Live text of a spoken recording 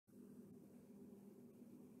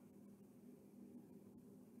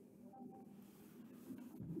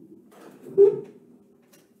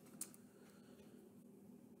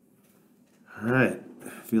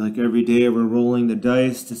feel like every day we're rolling the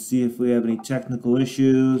dice to see if we have any technical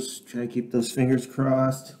issues. Try to keep those fingers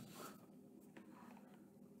crossed.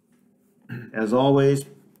 As always,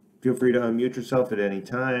 feel free to unmute yourself at any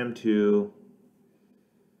time to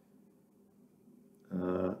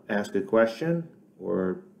ask a question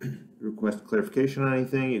or request clarification on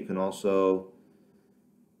anything. You can also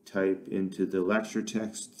type into the lecture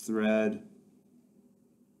text thread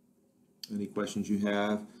any questions you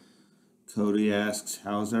have. Cody asks,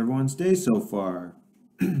 how's everyone's day so far?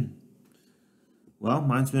 Well,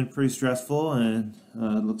 mine's been pretty stressful, and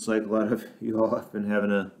it looks like a lot of you all have been having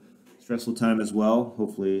a stressful time as well.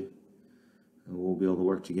 Hopefully we'll be able to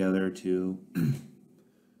work together to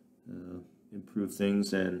improve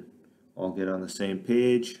things and all get on the same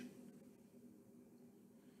page.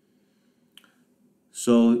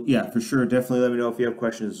 So yeah, for sure, definitely let me know if you have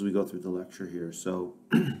questions as we go through the lecture here. So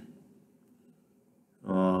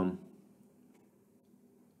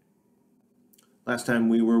last time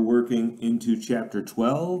we were working into chapter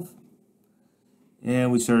 12,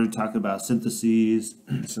 and we started talking about syntheses,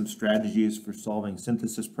 some strategies for solving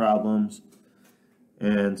synthesis problems.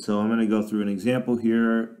 And so I'm going to go through an example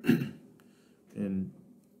here in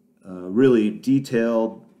a really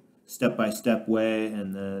detailed step-by-step way,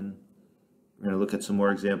 and then we're going to look at some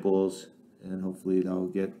more examples, and hopefully that'll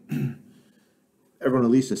get everyone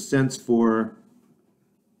at least a sense for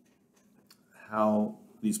how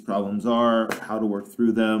these problems are, how to work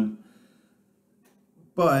through them.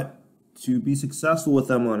 But to be successful with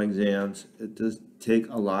them on exams, it does take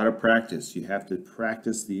a lot of practice. You have to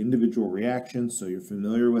practice the individual reactions so you're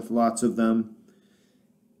familiar with lots of them,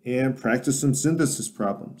 and practice some synthesis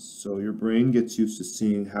problems so your brain gets used to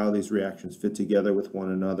seeing how these reactions fit together with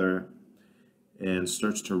one another and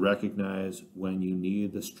starts to recognize when you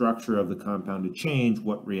need the structure of the compound to change,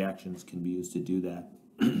 what reactions can be used to do that.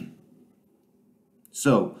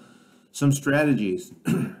 So, some strategies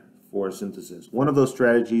for synthesis. One of those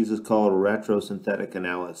strategies is called retrosynthetic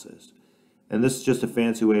analysis. And this is just a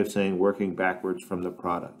fancy way of saying working backwards from the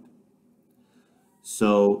product.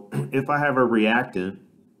 So, if I have a reactant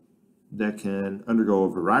that can undergo a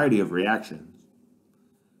variety of reactions,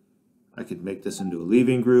 I could make this into a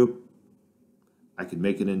leaving group, I could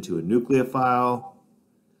make it into a nucleophile,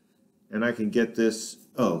 and I can get this,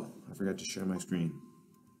 oh, I forgot to share my screen.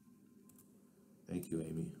 Thank you,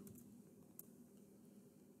 Amy.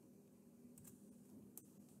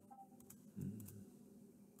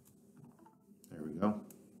 There we go.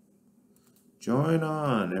 Join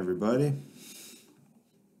on, everybody.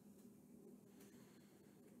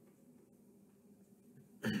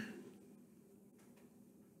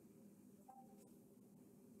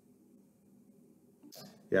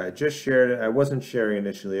 Yeah, I just shared it. I wasn't sharing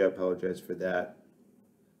initially. I apologize for that.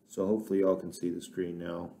 So hopefully you all can see the screen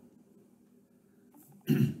now.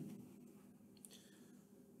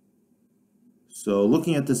 So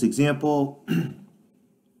looking at this example,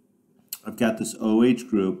 I've got this OH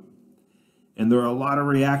group, and there are a lot of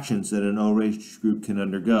reactions that an OH group can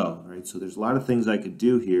undergo, right? So there's a lot of things I could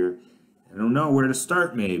do here. I don't know where to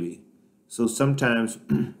start maybe. So sometimes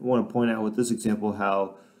I want to point out with this example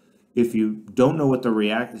how if you don't know what the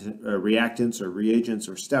reactants or reagents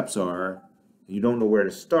or steps are, and you don't know where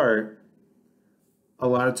to start, a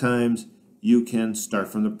lot of times you can start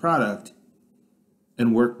from the product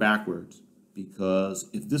and work backwards. Because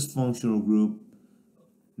if this functional group,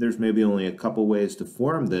 there's maybe only a couple ways to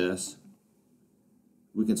form this,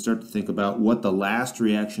 we can start to think about what the last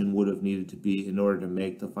reaction would have needed to be in order to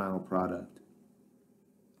make the final product.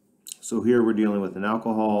 So here we're dealing with an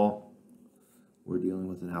alcohol, we're dealing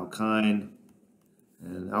with an alkyne,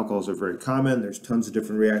 and alcohols are very common. There's tons of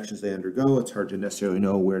different reactions they undergo. It's hard to necessarily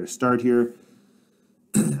know where to start here.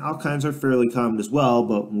 Alkynes are fairly common as well,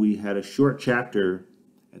 but we had a short chapter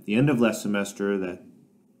at the end of last semester that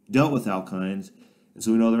dealt with alkynes, and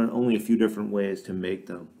so we know there are only a few different ways to make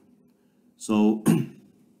them. So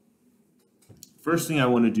first thing I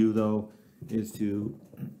want to do though is to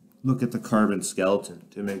look at the carbon skeleton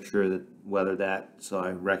to make sure that so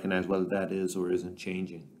I recognize whether that is or isn't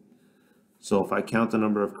changing. So if I count the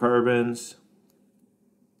number of carbons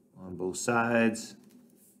on both sides,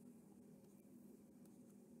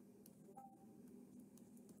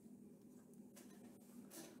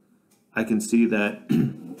 I can see that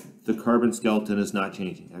the carbon skeleton is not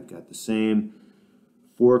changing. I've got the same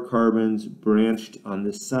 4 carbons branched on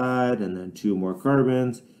this side and then 2 more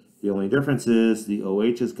carbons. The only difference is the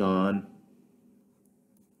OH is gone,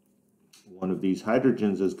 one of these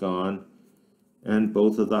hydrogens is gone, and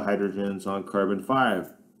both of the hydrogens on carbon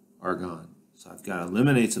 5 are gone. So I've got to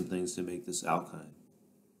eliminate some things to make this alkyne.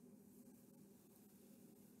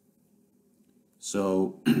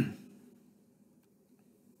 So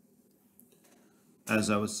as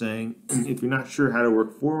I was saying, if you're not sure how to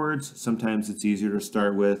work forwards, sometimes it's easier to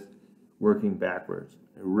start with working backwards.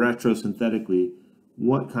 Retrosynthetically,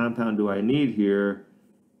 what compound do I need here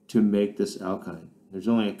to make this alkyne? There's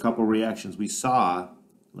only a couple reactions we saw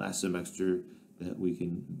last semester that we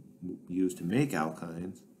can use to make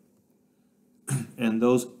alkynes, and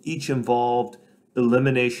those each involved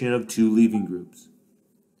elimination of two leaving groups.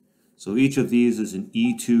 So each of these is an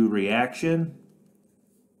E2 reaction.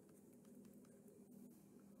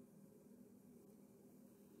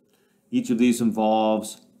 Each of these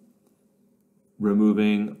involves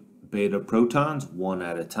removing beta protons one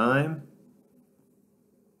at a time.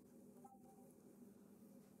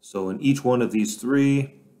 So in each one of these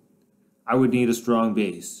three, I would need a strong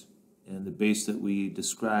base. And the base that we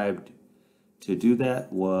described to do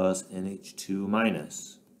that was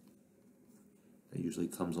NH2-. That usually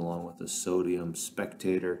comes along with a sodium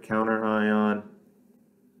spectator counter ion.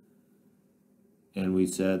 And we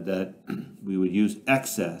said that we would use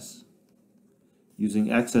excess.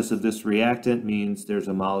 Using excess of this reactant means there's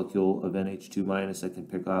a molecule of NH2- that can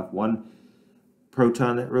pick off one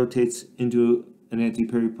proton that rotates into an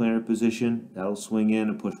antiperiplanar position. That'll swing in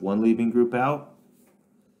and push one leaving group out.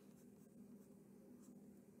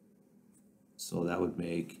 So that would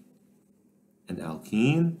make an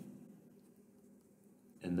alkene.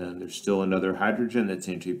 And then there's still another hydrogen that's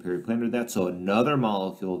antiperiplanar to that. So another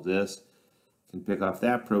molecule of this can pick off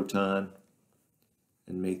that proton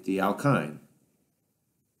and make the alkyne.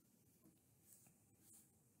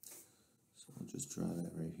 So I'll just draw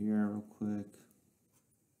that right here real quick.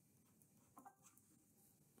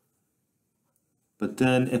 But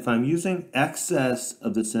then if I'm using excess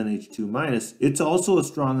of this NH2-, it's also a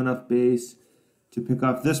strong enough base to pick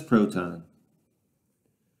off this proton.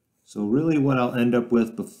 So really what I'll end up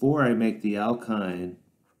with before I make the alkyne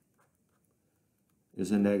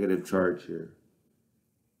is a negative charge here.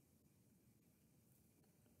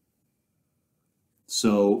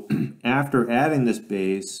 So after adding this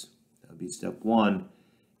base, that would be step 1.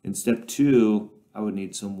 In step 2, I would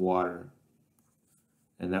need some water.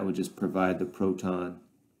 And that would just provide the proton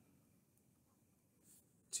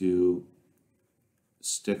to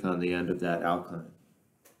stick on the end of that alkyne.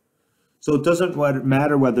 So it doesn't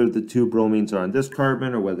matter whether the two bromines are on this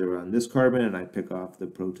carbon or whether they're on this carbon and I pick off the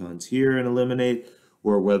protons here and eliminate,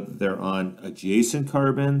 or whether they're on adjacent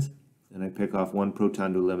carbons and I pick off one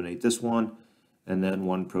proton to eliminate this one and then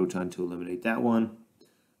one proton to eliminate that one.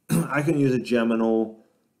 I can use a geminal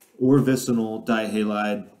or vicinal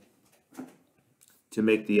dihalide to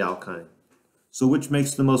make the alkyne. So which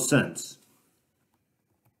makes the most sense?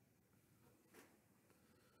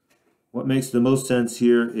 What makes the most sense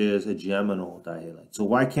here is a geminal dihalide. So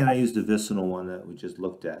why can't I use the vicinal one that we just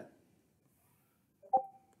looked at?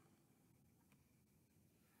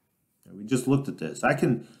 We just looked at this. I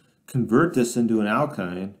can convert this into an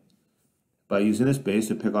alkyne by using this base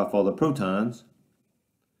to pick off all the protons.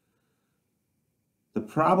 The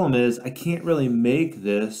problem is I can't really make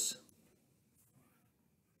this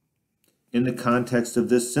in the context of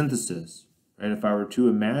this synthesis. Right? If I were to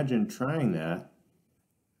imagine trying that,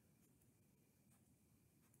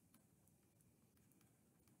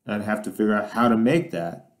 I'd have to figure out how to make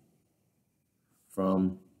that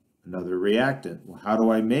from another reactant. Well, how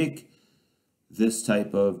do I make this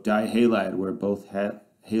type of dihalide where both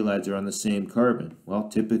halides are on the same carbon? Well,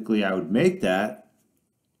 typically I would make that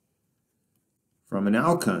from an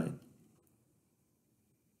alkyne.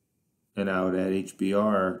 And I would add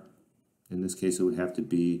HBr. In this case, it would have to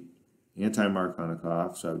be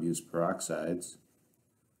anti-Markovnikov, so I would use peroxides.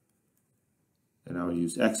 And I would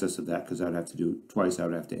use excess of that because I would have to do it twice. I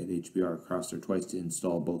would have to add HBr across there twice to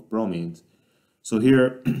install both bromines. So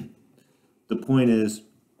here, the point is,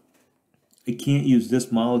 I can't use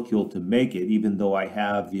this molecule to make it, even though I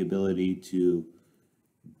have the ability to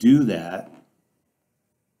do that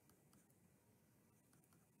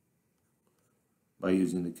by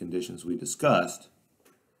using the conditions we discussed.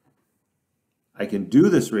 I can do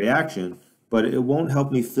this reaction, but it won't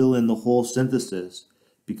help me fill in the whole synthesis,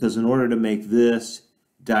 because in order to make this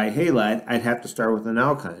dihalide, I'd have to start with an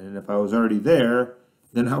alkyne. And if I was already there,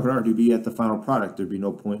 then I would already be at the final product. There'd be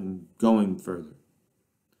no point in going further.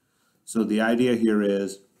 So the idea here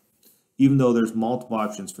is, even though there's multiple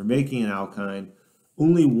options for making an alkyne,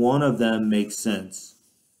 only one of them makes sense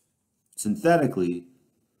synthetically,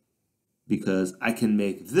 because I can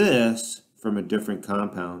make this from a different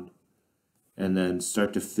compound and then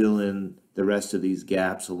start to fill in the rest of these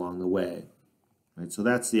gaps along the way. Right? So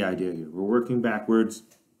that's the idea here. We're working backwards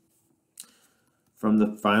from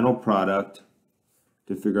the final product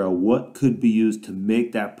to figure out what could be used to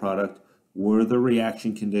make that product, what are the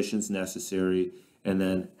reaction conditions necessary, and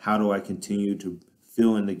then how do I continue to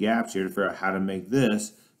fill in the gaps here to figure out how to make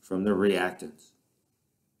this from the reactants.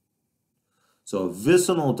 So a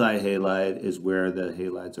vicinal dihalide is where the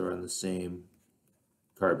halides are on the same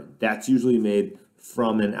carbon. That's usually made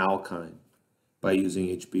from an alkyne by using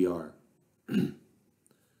HBr.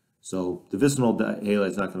 So the vicinal dihalide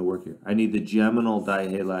is not going to work here. I need the geminal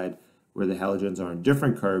dihalide where the halogens are on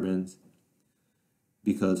different carbons,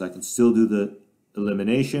 because I can still do the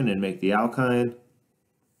elimination and make the alkyne,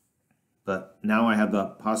 but now I have the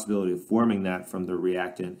possibility of forming that from the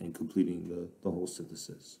reactant and completing the whole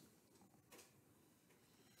synthesis.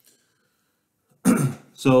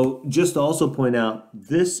 So just to also point out,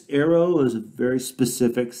 this arrow is a very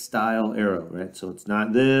specific style arrow, right? So it's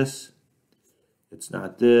not this, it's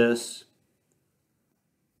not this,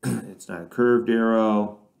 it's not a curved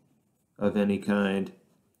arrow of any kind.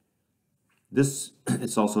 This,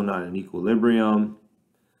 it's also not an equilibrium.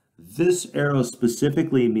 This arrow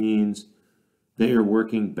specifically means that you're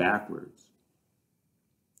working backwards.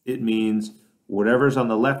 It means whatever's on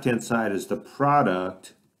the left-hand side is the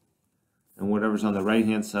product, and whatever's on the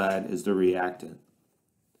right-hand side is the reactant.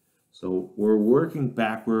 So we're working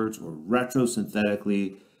backwards or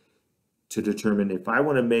retrosynthetically to determine, if I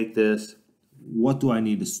want to make this, what do I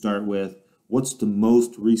need to start with? What's the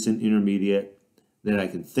most recent intermediate that I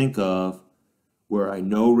can think of where I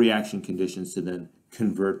know reaction conditions to then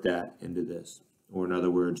convert that into this? Or in other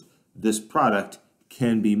words, this product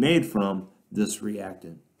can be made from this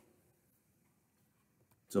reactant.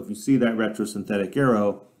 So if you see that retrosynthetic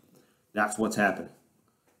arrow, that's what's happening,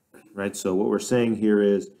 right? So what we're saying here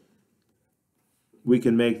is we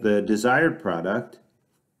can make the desired product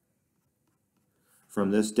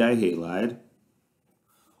from this dihalide.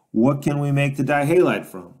 What can we make the dihalide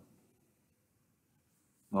from?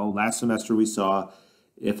 Well, last semester we saw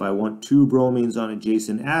if I want 2 bromines on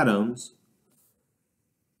adjacent atoms,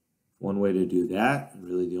 one way to do that, and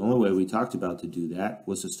really the only way we talked about to do that,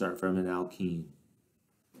 was to start from an alkene.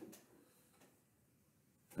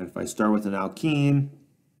 And if I start with an alkene,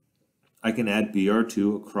 I can add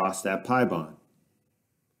Br2 across that pi bond.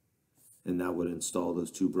 And that would install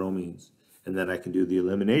those 2 bromines. And then I can do the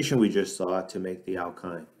elimination we just saw to make the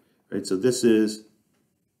alkyne. Right, so this is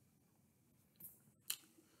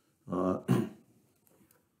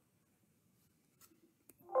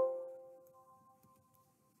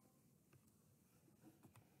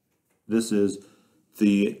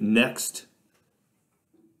the next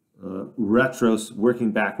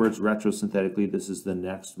working backwards retrosynthetically. This is the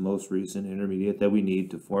next most recent intermediate that we need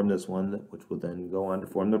to form this one, which will then go on to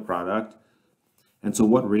form the product. And so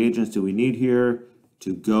what reagents do we need here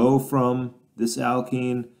to go from this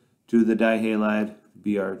alkene to the dihalide?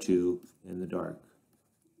 Br2 in the dark.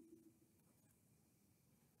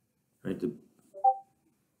 Right,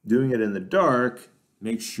 doing it in the dark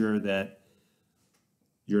makes sure that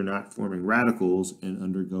you're not forming radicals and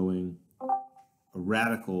undergoing a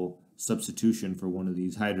radical substitution for one of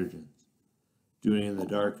these hydrogens. Doing it in the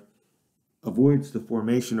dark avoids the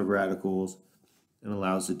formation of radicals and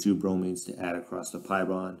allows the 2 bromines to add across the pi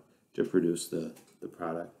bond to produce the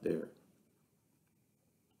product there.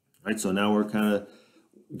 All right, so now we're kind of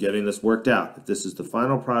getting this worked out. If this is the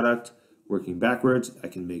final product, working backwards, I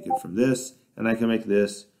can make it from this, and I can make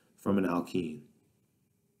this from an alkene.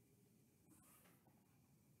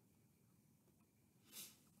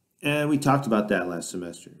 And we talked about that last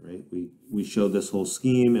semester, right? We showed this whole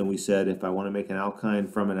scheme, and we said if I want to make an alkyne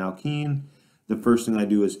from an alkene, the first thing I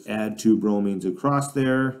do is add 2 bromines across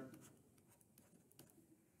there.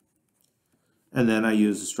 And then I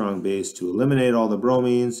use a strong base to eliminate all the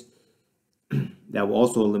bromines. That will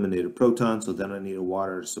also eliminate a proton, so then I need a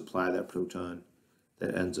water to supply that proton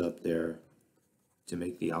that ends up there to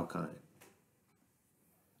make the alkyne.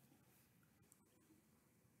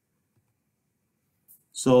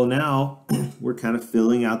 So now we're kind of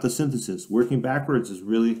filling out the synthesis. Working backwards is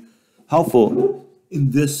really helpful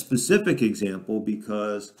in this specific example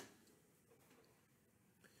because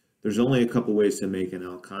there's only a couple ways to make an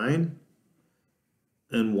alkyne,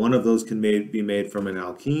 and one of those can be made from an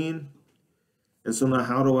alkene. And so now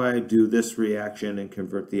how do I do this reaction and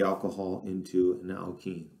convert the alcohol into an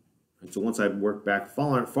alkene? And so once I've worked back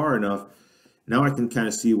far enough, now I can kind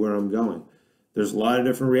of see where I'm going. There's a lot of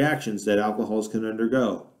different reactions that alcohols can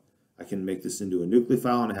undergo. I can make this into a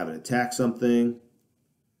nucleophile and have it attack something.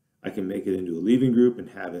 I can make it into a leaving group and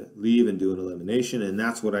have it leave and do an elimination, and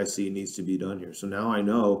that's what I see needs to be done here. So now I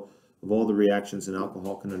know of all the reactions an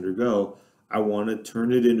alcohol can undergo, I want to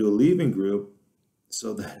turn it into a leaving group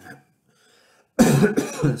so that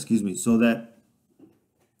excuse me, so that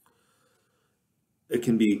it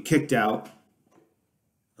can be kicked out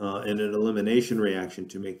in an elimination reaction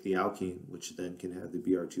to make the alkene, which then can have the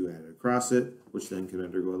Br2 added across it, which then can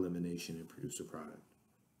undergo elimination and produce a product.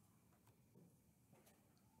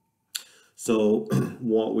 So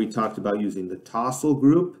what we talked about using the tosyl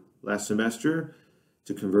group last semester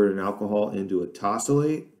to convert an alcohol into a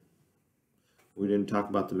tosylate. We didn't talk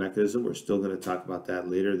about the mechanism. We're still going to talk about that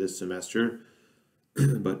later this semester.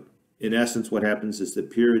 But in essence, what happens is the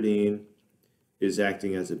pyridine is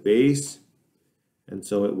acting as a base, and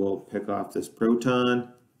so it will pick off this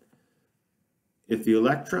proton. If the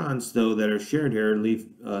electrons, though, that are shared here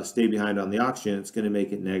stay behind on the oxygen, it's going to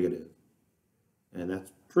make it negative. And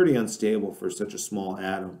that's pretty unstable for such a small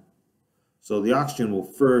atom. So the oxygen will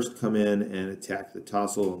first come in and attack the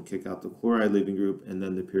tosyl and kick out the chloride leaving group, and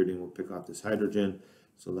then the pyridine will pick off this hydrogen,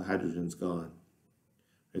 so the hydrogen's gone.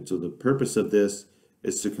 And so the purpose of this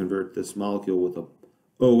is to convert this molecule with a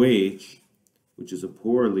OH, which is a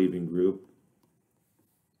poor leaving group,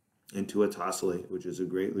 into a tosylate, which is a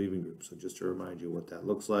great leaving group. So just to remind you what that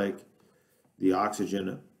looks like, the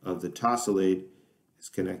oxygen of the tosylate is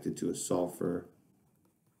connected to a sulfur.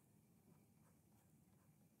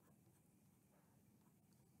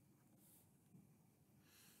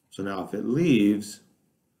 So now if it leaves,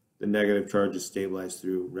 the negative charge is stabilized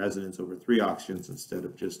through resonance over 3 oxygens instead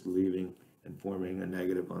of just leaving and forming a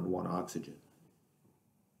negative on 1 oxygen.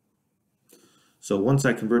 So once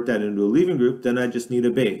I convert that into a leaving group, then I just need a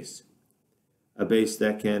base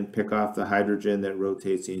that can pick off the hydrogen that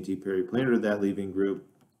rotates the antiperiplanar to that leaving group.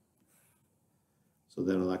 So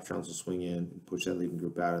then electrons will swing in and push that leaving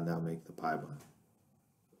group out, and that'll make the pi bond.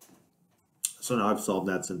 So now I've solved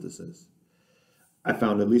that synthesis. I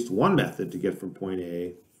found at least one method to get from point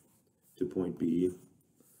A to point B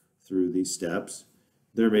through these steps.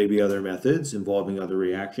 There may be other methods involving other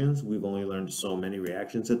reactions. We've only learned so many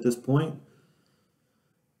reactions at this point.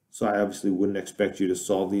 So I obviously wouldn't expect you to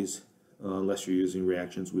solve these unless you're using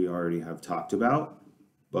reactions we already have talked about.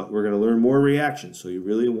 But we're going to learn more reactions, so you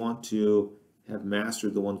really want to have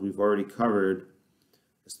mastered the ones we've already covered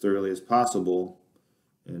as thoroughly as possible.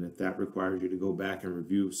 And if that requires you to go back and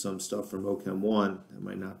review some stuff from OChem 1, that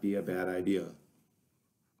might not be a bad idea.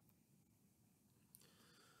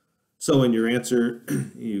 So in your answer,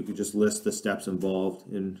 you could just list the steps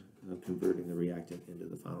involved in converting the reactant into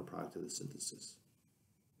the final product of the synthesis.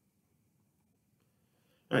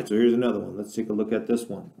 All right, so here's another one. Let's take a look at this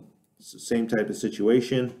one. It's the same type of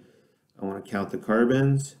situation. I want to count the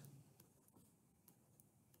carbons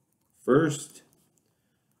first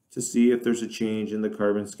to see if there's a change in the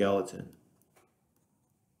carbon skeleton.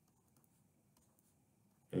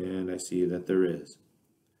 And I see that there is.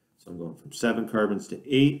 So I'm going from 7 carbons to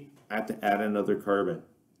 8. I have to add another carbon.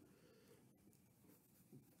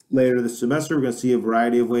 Later this semester, we're going to see a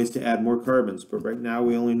variety of ways to add more carbons, but right now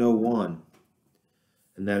we only know one.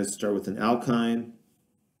 And that is to start with an alkyne.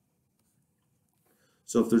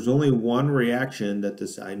 So if there's only one reaction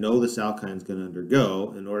that I know this alkyne is going to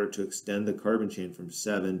undergo in order to extend the carbon chain from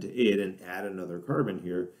 7 to 8 and add another carbon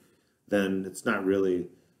here, then it's not really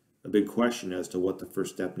a big question as to what the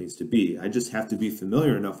first step needs to be. I just have to be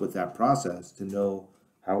familiar enough with that process to know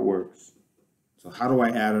how it works. So how do I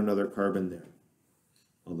add another carbon there?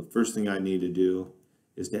 Well, the first thing I need to do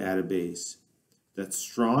is to add a base that's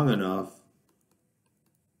strong enough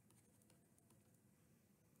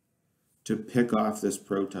to pick off this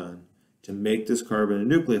proton, to make this carbon a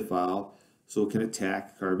nucleophile so it can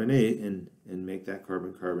attack carbon 8 and make that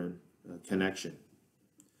carbon-carbon connection.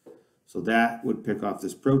 So that would pick off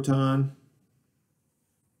this proton.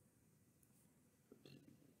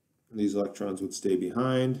 These electrons would stay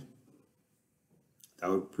behind.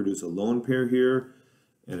 That would produce a lone pair here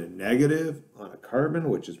and a negative on a carbon,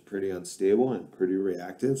 which is pretty unstable and pretty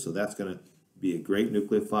reactive. So that's going to be a great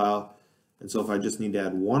nucleophile. And so if I just need to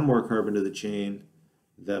add one more carbon to the chain,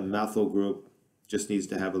 the methyl group just needs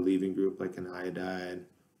to have a leaving group like an iodide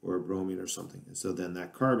or a bromine or something. And so then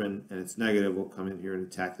that carbon and its negative will come in here and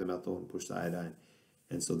attack the methyl and push the iodine.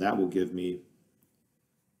 And so that will give me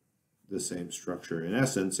the same structure in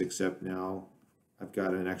essence, except now I've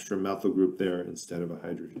got an extra methyl group there instead of a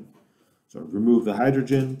hydrogen. So I remove the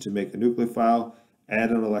hydrogen to make a nucleophile, add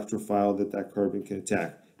an electrophile that carbon can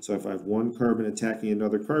attack. So if I have one carbon attacking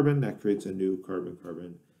another carbon, that creates a new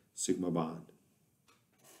carbon-carbon sigma bond.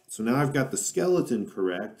 So now I've got the skeleton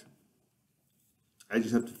correct. I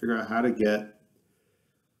just have to figure out how to get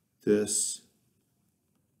this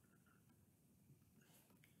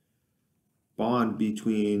bond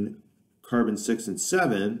between carbon 6 and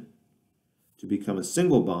 7 to become a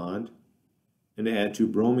single bond and to add 2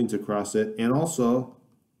 bromines across it. And also,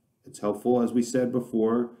 it's helpful, as we said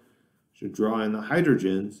before, to draw in the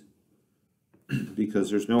hydrogens because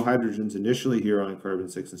there's no hydrogens initially here on carbon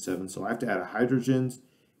 6 and 7, so I have to add hydrogens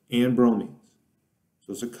and bromines.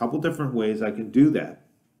 So there's a couple different ways I can do that.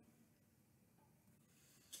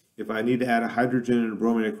 If I need to add a hydrogen and a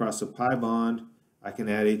bromine across a pi bond, I can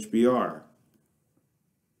add HBr.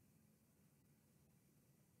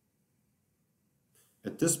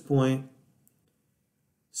 At this point,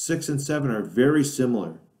 6 and 7 are very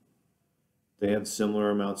similar. They have similar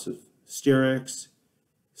amounts of sterics,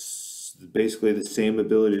 basically the same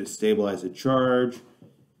ability to stabilize a charge.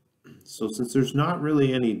 So since there's not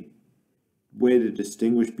really any way to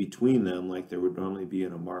distinguish between them like there would normally be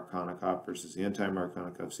in a Markovnikov versus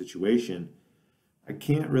anti-Markovnikov situation, I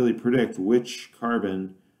can't really predict which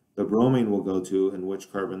carbon the bromine will go to and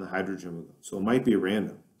which carbon the hydrogen will go. So it might be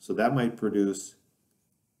random. So that might produce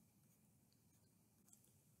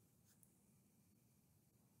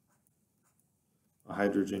a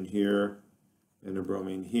hydrogen here and a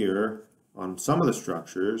bromine here on some of the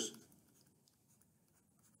structures,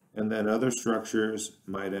 and then other structures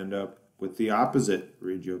might end up with the opposite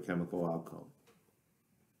regiochemical outcome.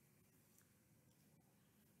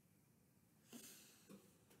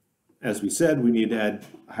 As we said, we need to add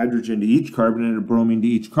hydrogen to each carbon and a bromine to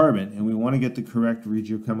each carbon, and we want to get the correct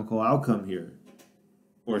regiochemical outcome here,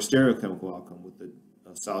 or stereochemical outcome with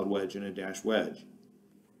a solid wedge and a dash wedge.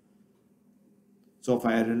 So if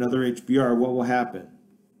I add another HBr, what will happen?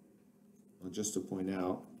 Well, just to point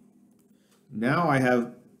out, now I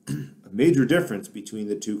have a major difference between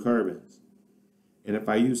the two carbons. And if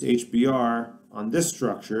I use HBr on this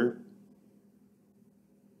structure,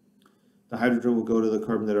 the hydrogen will go to the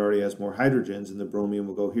carbon that already has more hydrogens, and the bromine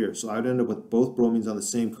will go here. So I'd end up with both bromines on the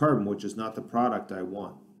same carbon, which is not the product I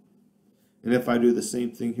want. And if I do the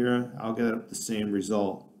same thing here, I'll get the same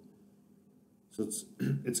result. So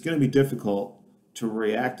it's going to be difficult to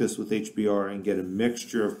react this with HBr and get a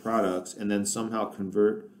mixture of products and then somehow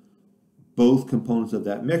convert both components of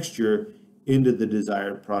that mixture into the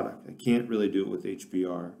desired product. I can't really do it with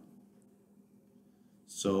HBr.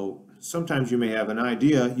 So sometimes you may have an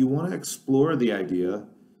idea, you want to explore the idea.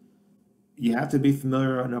 You have to be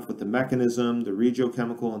familiar enough with the mechanism, the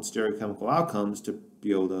regiochemical and stereochemical outcomes to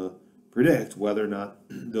be able to predict whether or not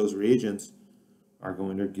those reagents are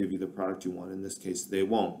going to give you the product you want. In this case, they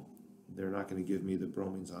won't. They're not going to give me the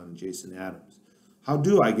bromines on adjacent atoms. How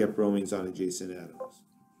do I get bromines on adjacent atoms?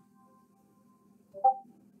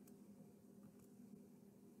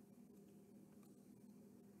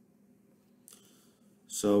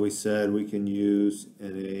 So we said we can use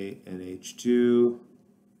NaNH2,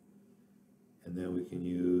 and then we can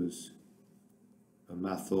use a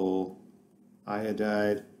methyl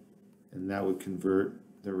iodide, and that would convert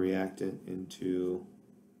the reactant into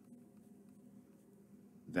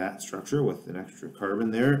that structure with an extra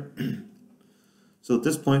carbon there. So at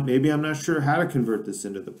this point, maybe I'm not sure how to convert this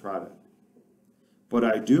into the product. But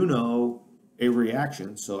I do know a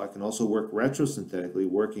reaction, so I can also work retrosynthetically,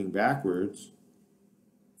 working backwards.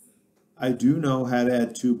 I do know how to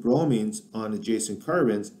add two bromines on adjacent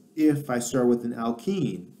carbons if I start with an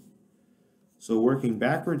alkene. So working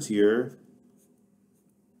backwards here,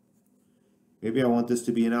 maybe I want this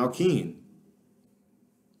to be an alkene.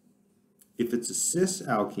 If it's a cis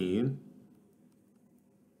alkene,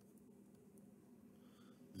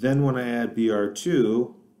 then when I add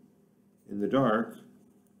Br2 in the dark,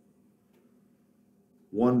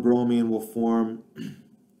 one bromine will form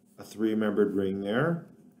a three-membered ring there.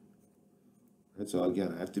 And so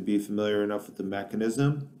again, I have to be familiar enough with the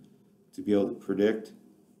mechanism to be able to predict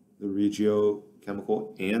the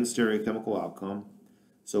regiochemical and stereochemical outcome.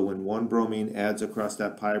 So when one bromine adds across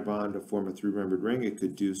that pi bond to form a three-membered ring, it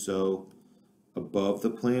could do so above the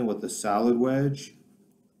plane with a solid wedge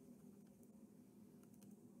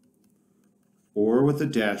or with a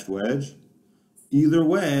dashed wedge. Either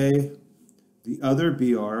way, the other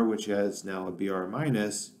Br, which has now a Br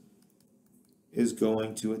minus, is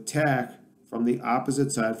going to attack from the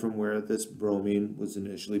opposite side from where this bromine was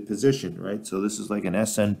initially positioned, right? So this is like an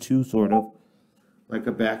SN2 sort of, like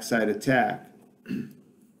a backside attack.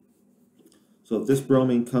 So if this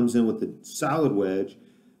bromine comes in with the solid wedge,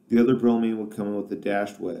 the other bromine would come in with the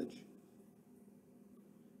dashed wedge.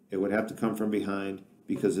 It would have to come from behind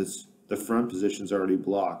because the front position is already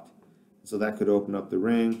blocked. So that could open up the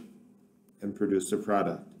ring and produce a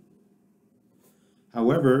product.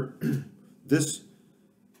 However,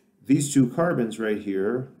 these two carbons right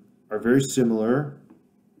here are very similar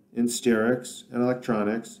in sterics and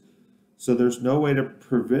electronics, so there's no way to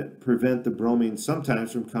prevent the bromine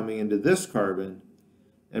sometimes from coming into this carbon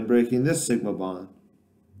and breaking this sigma bond.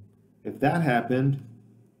 If that happened,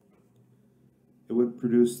 it would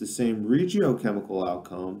produce the same regiochemical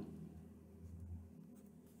outcome,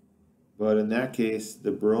 but in that case,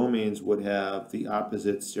 the bromines would have the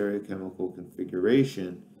opposite stereochemical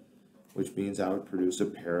configuration, which means I would produce a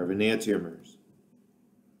pair of enantiomers,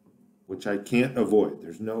 which I can't avoid.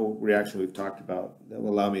 There's no reaction we've talked about that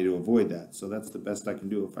will allow me to avoid that. So that's the best I can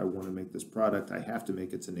do. If I want to make this product, I have to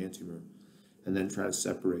make its enantiomer and then try to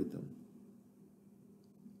separate them.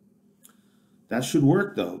 That should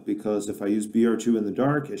work though, because if I use Br2 in the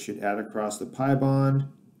dark, it should add across the pi bond,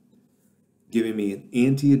 giving me an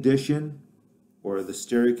anti-addition, or the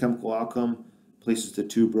stereochemical outcome places the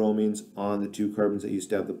two bromines on the two carbons that used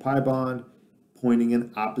to have the pi bond, pointing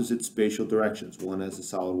in opposite spatial directions. One has a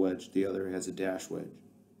solid wedge, the other has a dash wedge.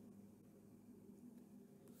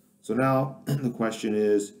 So now the question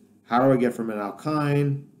is, how do I get from an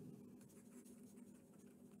alkyne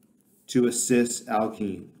to a cis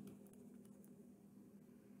alkene?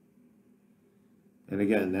 And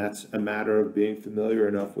again, that's a matter of being familiar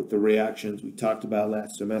enough with the reactions we talked about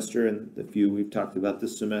last semester and the few we've talked about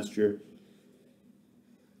this semester.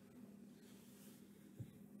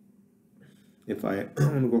 If I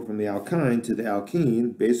want to go from the alkyne to the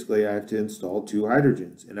alkene, basically I have to install two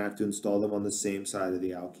hydrogens, and I have to install them on the same side of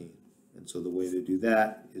the alkene. And so the way to do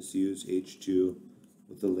that is to use H2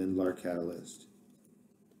 with the Lindlar catalyst.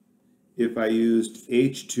 If I used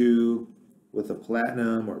H2 with a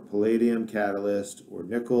platinum or palladium catalyst or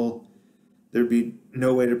nickel, there'd be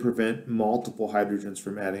no way to prevent multiple hydrogens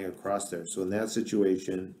from adding across there. So in that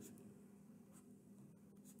situation,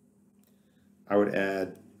 I would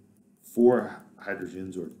add 4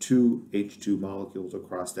 hydrogens or 2 H2 molecules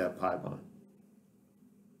across that pi bond.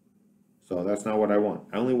 So that's not what I want.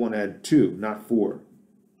 I only want to add 2, not 4.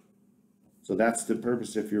 So that's the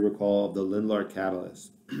purpose, if you recall, of the Lindlar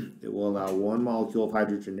catalyst. It will allow 1 molecule of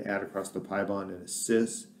hydrogen to add across the pi bond in a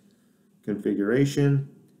cis configuration,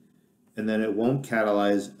 and then it won't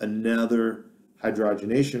catalyze another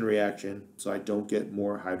hydrogenation reaction, so I don't get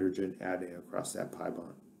more hydrogen adding across that pi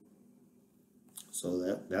bond.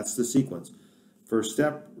 So that's the sequence. First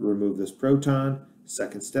step, remove this proton.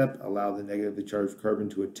 Second step, allow the negatively charged carbon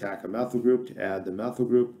to attack a methyl group to add the methyl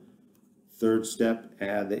group. Third step,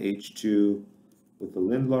 add the H2 with the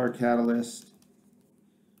Lindlar catalyst.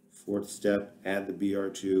 Fourth step, add the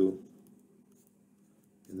Br2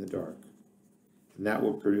 in the dark. And that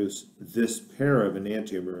will produce this pair of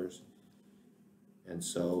enantiomers. And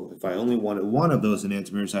so if I only wanted one of those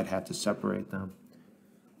enantiomers, I'd have to separate them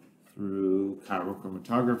through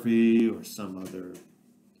chirochromatography or some other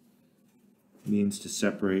means to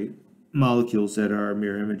separate molecules that are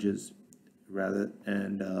mirror images rather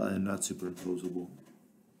and not superimposable.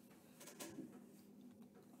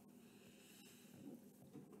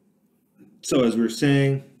 So as we were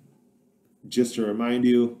saying, just to remind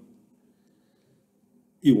you,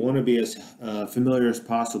 you want to be as familiar as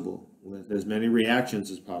possible with as many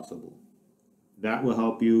reactions as possible. That will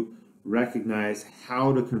help you recognize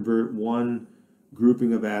how to convert one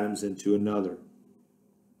grouping of atoms into another.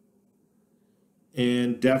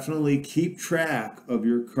 And definitely keep track of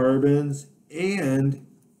your carbons and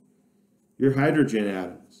your hydrogen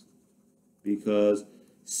atoms, because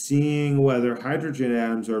seeing whether hydrogen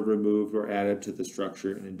atoms are removed or added to the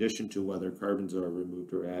structure in addition to whether carbons are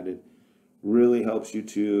removed or added really helps you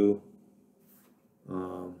to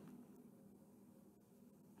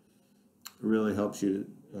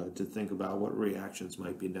think about what reactions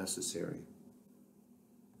might be necessary.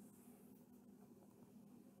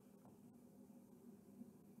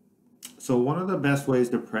 So one of the best ways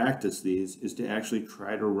to practice these is to actually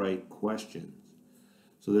try to write questions.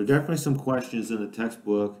 So there are definitely some questions in the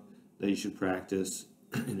textbook that you should practice,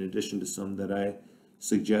 in addition to some that I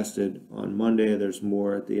suggested on Monday. There's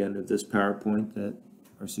more at the end of this PowerPoint that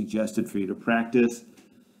are suggested for you to practice.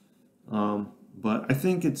 But I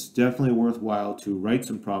think it's definitely worthwhile to write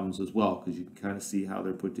some problems as well, because you can kind of see how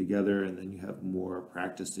they're put together, and then you have more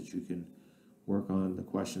practice that you can work on the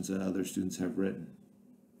questions that other students have written.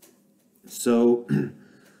 So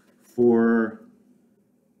for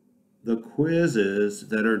the quizzes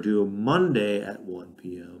that are due Monday at 1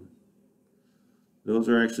 p.m., those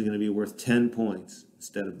are actually going to be worth 10 points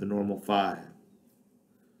instead of the normal 5.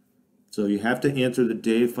 So you have to answer the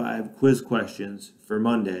day 5 quiz questions for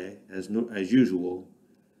Monday as usual,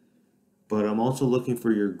 but I'm also looking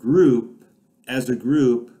for your group, as a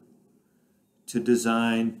group, to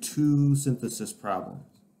design 2 synthesis problems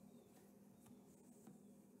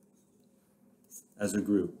as a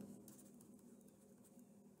group.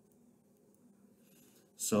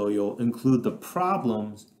 So you'll include the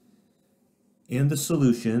problems and the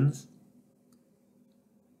solutions,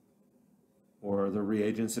 or the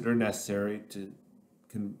reagents that are necessary to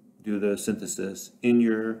can do the synthesis in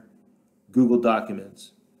your Google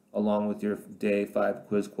Documents along with your day 5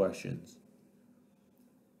 quiz questions.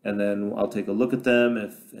 And then I'll take a look at them.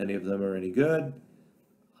 If any of them are any good,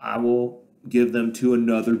 I will give them to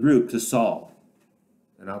another group to solve.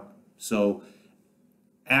 So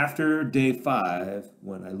after day 5,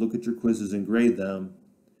 when I look at your quizzes and grade them,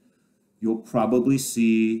 you'll probably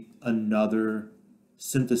see another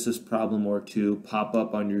synthesis problem or two pop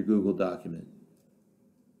up on your Google document.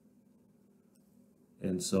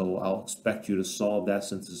 And so I'll expect you to solve that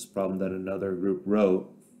synthesis problem that another group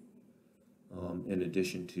wrote, in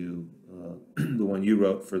addition to the one you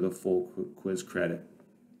wrote for the full quiz credit.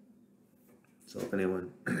 So if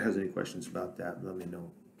anyone has any questions about that, let me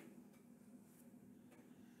know.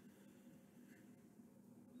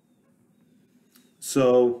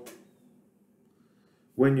 So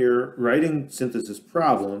when you're writing synthesis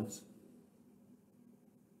problems,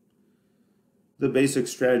 the basic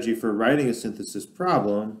strategy for writing a synthesis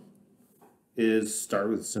problem is start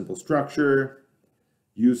with a simple structure,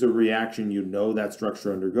 use a reaction you know that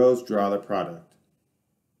structure undergoes, draw the product.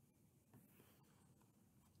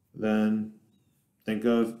 Then think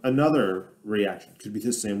of another reaction. Could be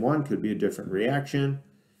the same one, could be a different reaction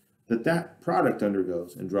that product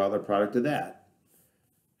undergoes, and draw the product of that.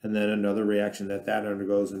 And then another reaction that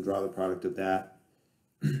undergoes, and draw the product of that.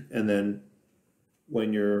 And then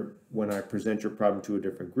when I present your problem to a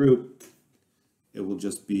different group, it will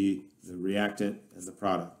just be the reactant and the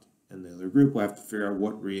product. And the other group will have to figure out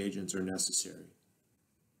what reagents are necessary.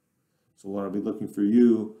 So what I'll be looking for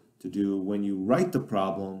you to do when you write the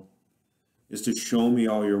problem is to show me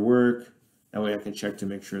all your work. That way I can check to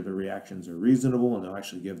make sure the reactions are reasonable, and I'll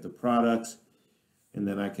actually give the products. And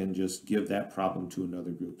then I can just give that problem to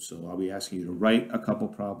another group. So I'll be asking you to write a couple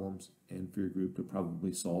problems and for your group to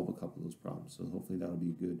probably solve a couple of those problems. So hopefully that'll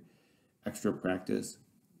be good extra practice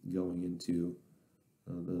going into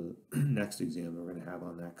the next exam we're going to have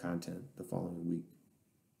on that content the following week.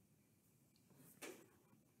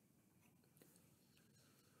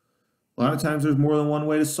 A lot of times there's more than one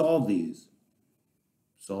way to solve these.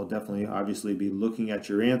 So I'll definitely obviously be looking at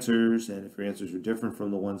your answers, and if your answers are different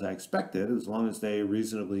from the ones I expected, as long as they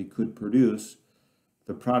reasonably could produce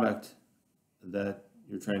the product that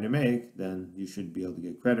you're trying to make, then you should be able to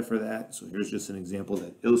get credit for that. So here's just an example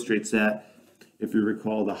that illustrates that. If you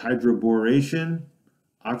recall the hydroboration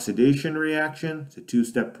oxidation reaction, it's a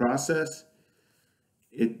two-step process.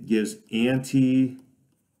 It gives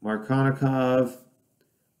anti-Markovnikov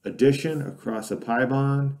addition across a pi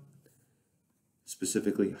bond,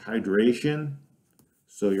 specifically hydration.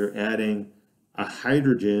 So you're adding a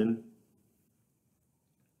hydrogen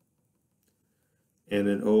and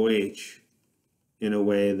an OH in a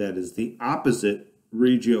way that is the opposite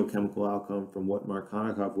regiochemical outcome from what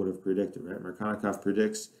Markovnikov would have predicted, right? Markovnikov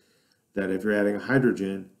predicts that if you're adding a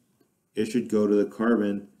hydrogen, it should go to the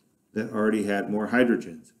carbon that already had more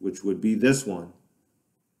hydrogens, which would be this one.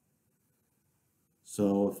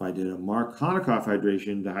 So if I did a Markovnikov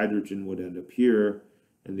hydration, the hydrogen would end up here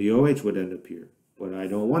and the OH would end up here. But I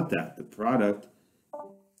don't want that. The product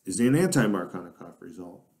is an anti-Markovnikov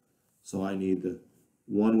result. So I need the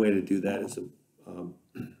one way to do that is a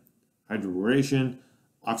hydroboration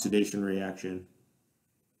oxidation reaction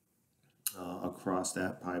across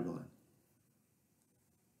that pi bond.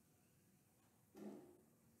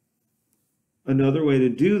 Another way to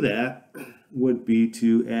do that would be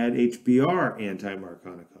to add HBr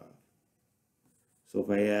anti-Markovnikov. So if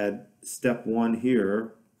I add step 1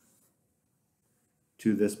 here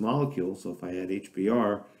to this molecule, so if I add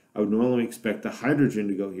HBr, I would normally expect the hydrogen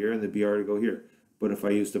to go here and the Br to go here. But if I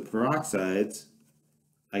use the peroxides,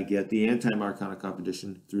 I get the anti-Markovnikov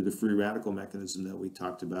addition through the free radical mechanism that we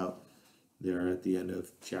talked about there at the end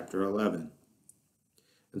of chapter 11.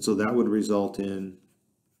 And so that would result in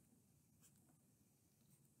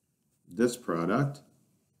this product.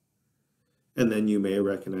 And then you may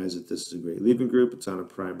recognize that this is a great leaving group. It's on a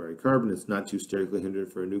primary carbon. It's not too sterically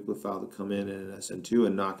hindered for a nucleophile to come in an SN2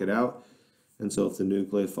 and knock it out. And so if the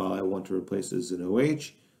nucleophile I want to replace is an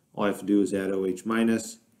OH, all I have to do is add OH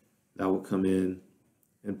minus. That will come in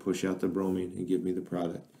and push out the bromine and give me the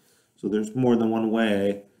product. So there's more than one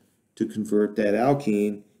way to convert that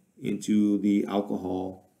alkene into the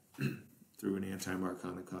alcohol through an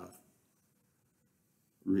anti-Markovnikov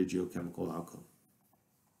regiochemical outcome.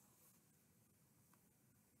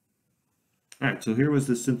 All right, so here was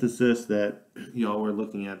the synthesis that y'all were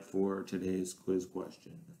looking at for today's quiz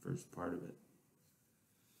question, the first part of it.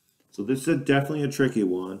 So this is definitely a tricky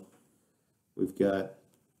one. We've got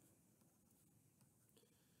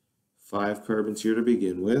 5 carbons here to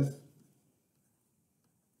begin with.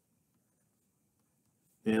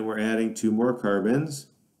 and we're adding 2 more carbons.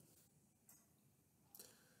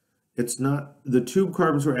 It's not, the 2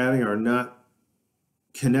 carbons we're adding are not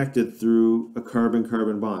connected through a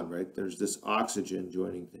carbon-carbon bond, right? There's this oxygen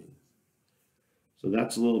joining things. So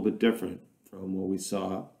that's a little bit different from what we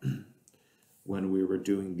saw when we were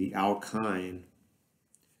doing the alkyne,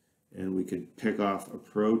 and we could pick off a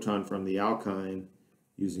proton from the alkyne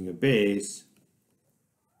using a base,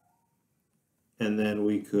 and then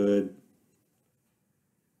we could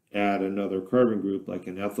add another carbon group like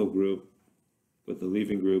an ethyl group with a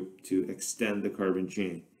leaving group to extend the carbon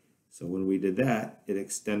chain. So when we did that, it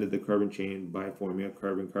extended the carbon chain by forming a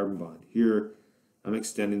carbon-carbon bond. Here, I'm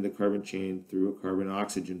extending the carbon chain through a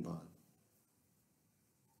carbon-oxygen bond.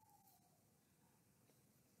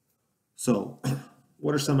 So,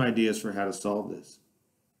 what are some ideas for how to solve this?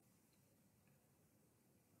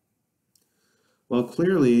 Well,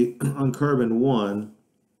 clearly, on carbon 1,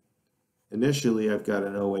 initially I've got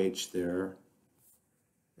an OH there,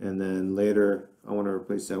 and then later I want to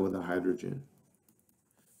replace that with a hydrogen.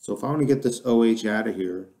 So if I want to get this OH out of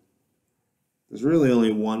here, there's really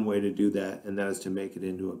only one way to do that, and that is to make it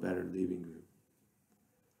into a better leaving group.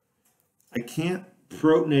 I can't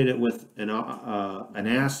protonate it with an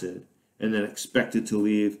acid and then expect it to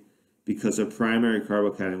leave because a primary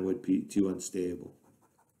carbocation would be too unstable.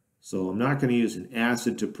 So I'm not going to use an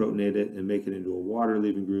acid to protonate it and make it into a water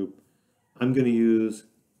leaving group. I'm going to use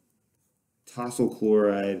tosyl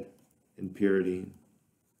chloride and pyridine.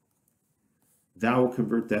 That will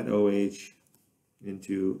convert that OH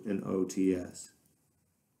into an OTS.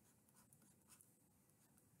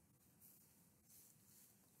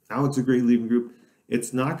 Now it's a great leaving group.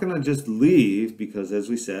 It's not going to just leave because, as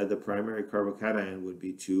we said, the primary carbocation would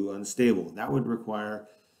be too unstable. That would require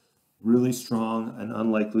really strong and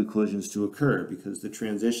unlikely collisions to occur because the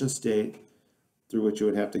transition state through which it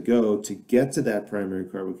would have to go to get to that primary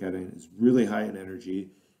carbocation is really high in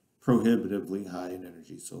energy, prohibitively high in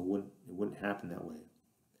energy, so it wouldn't happen that way.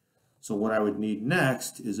 So what I would need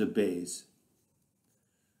next is a base.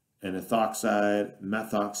 An ethoxide,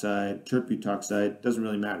 methoxide, terbutoxide, doesn't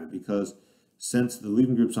really matter because since the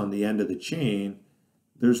leaving group's on the end of the chain,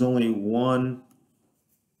 there's only one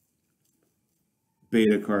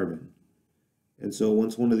beta carbon. And so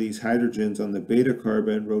once one of these hydrogens on the beta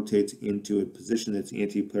carbon rotates into a position that's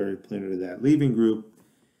anti-periplanar to that leaving group,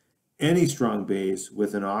 any strong base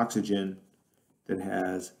with an oxygen that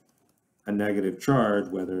has a negative charge,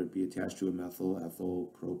 whether it be attached to a methyl,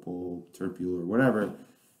 ethyl, propyl, terpyl, or whatever,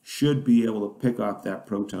 should be able to pick off that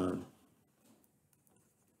proton.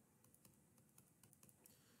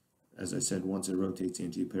 As I said, once it rotates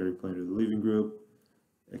anti-periplanar to the leaving group,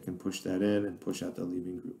 it can push that in and push out the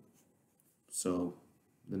leaving group. So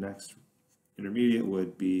the next intermediate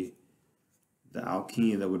would be the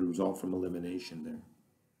alkene that would result from elimination there.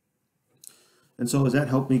 And so does that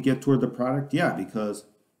help me get toward the product? Yeah, because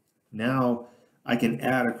now I can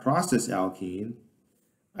add across this alkene.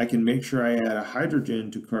 I can make sure I add a hydrogen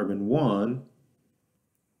to carbon 1,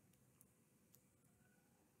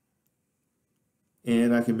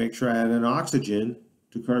 and I can make sure I add an oxygen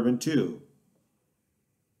to carbon 2.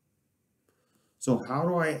 So how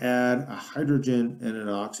do I add a hydrogen and an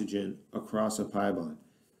oxygen across a pi bond?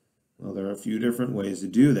 Well, there are a few different ways to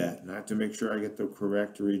do that, and I have to make sure I get the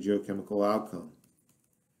correct regiochemical outcome.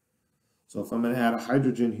 So if I'm going to add a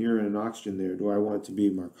hydrogen here and an oxygen there, do I want it to be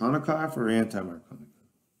Markovnikov or anti-Markovnikov?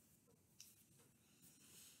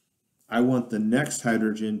 I want the next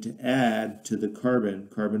hydrogen to add to the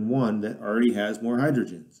carbon 1, that already has more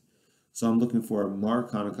hydrogens. So I'm looking for a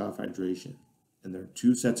Markovnikov hydration, and there are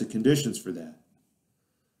 2 sets of conditions for that.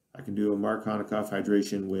 I can do a Markovnikov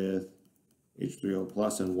hydration with H3O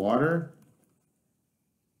plus and water.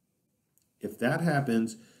 If that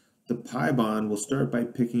happens, the pi bond will start by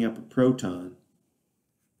picking up a proton,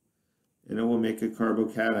 and it will make a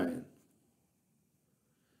carbocation.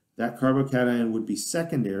 That carbocation would be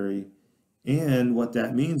secondary, and what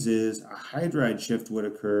that means is a hydride shift would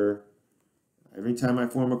occur. Every time I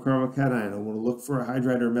form a carbocation, I want to look for a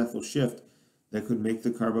hydride or methyl shift that could make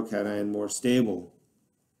the carbocation more stable.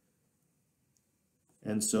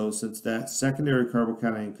 And so since that secondary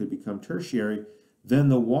carbocation could become tertiary, then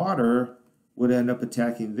the water would end up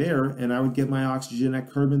attacking there, and I would get my oxygen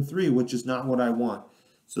at carbon 3, which is not what I want.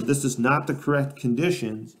 So this is not the correct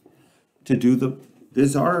conditions to do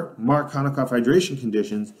these are Markovnikov hydration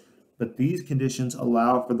conditions, but these conditions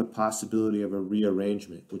allow for the possibility of a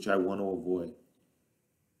rearrangement, which I want to avoid.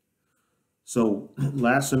 So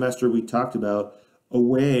last semester we talked about a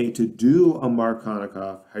way to do a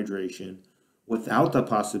Markovnikov hydration without the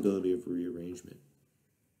possibility of rearrangement.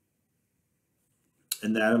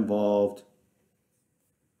 And that involved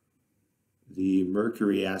the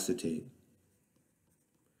mercury acetate.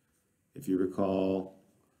 If you recall,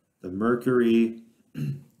 the mercury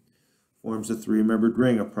forms a three-membered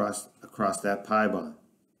ring across that pi bond.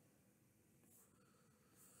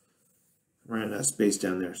 Ran that space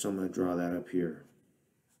down there, so I'm going to draw that up here.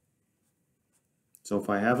 So if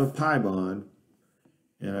I have a pi bond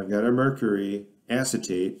and I've got a mercury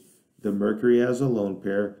acetate, the mercury has a lone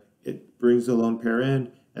pair, it brings the lone pair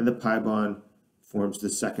in, and the pi bond forms the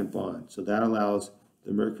second bond. So that allows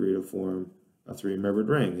the mercury to form a three-membered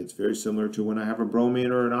ring. It's very similar to when I have a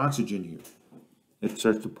bromine or an oxygen here. It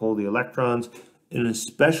starts to pull the electrons, and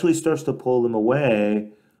especially starts to pull them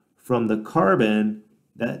away from the carbon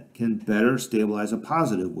that can better stabilize a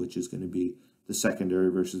positive, which is going to be the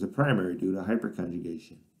secondary versus the primary due to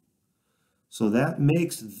hyperconjugation. So that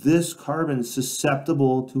makes this carbon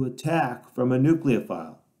susceptible to attack from a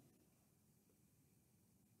nucleophile.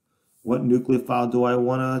 What nucleophile do I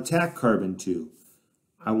want to attack carbon to?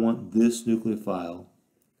 I want this nucleophile,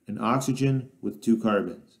 an oxygen with two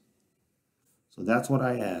carbons. So that's what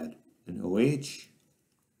I add, an OH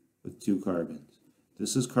with two carbons.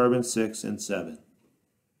 This is carbon 6 and 7.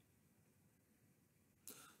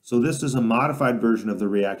 So this is a modified version of the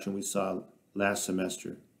reaction we saw last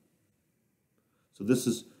semester. So this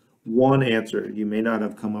is one answer. You may not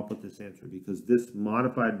have come up with this answer because this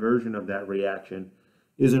modified version of that reaction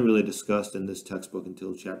isn't really discussed in this textbook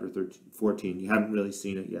until chapter 14. You haven't really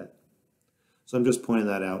seen it yet. So I'm just pointing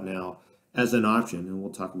that out now as an option, and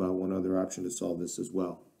we'll talk about one other option to solve this as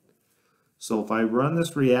well. So if I run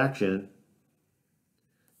this reaction,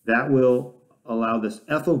 that will allow this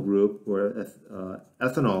ethyl group or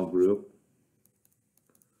ethanol group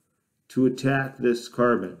to attack this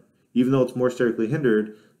carbon, even though it's more sterically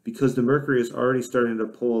hindered, because the mercury is already starting to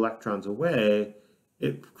pull electrons away.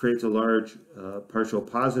 It creates a large partial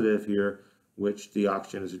positive here, which the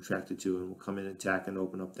oxygen is attracted to and will come in and attack and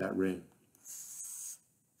open up that ring.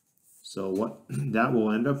 So what that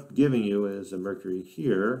will end up giving you is a mercury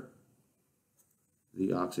here,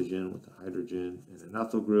 the oxygen with the hydrogen and an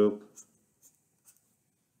ethyl group.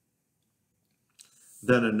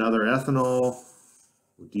 Then another ethanol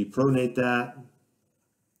will deprotonate that,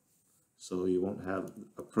 so you won't have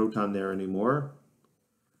a proton there anymore.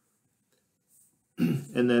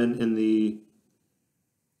 And then in the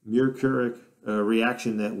mercuric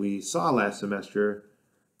reaction that we saw last semester,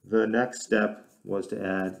 the next step was to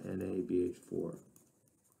add NaBH4.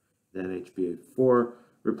 Then HBA4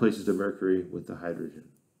 replaces the mercury with the hydrogen.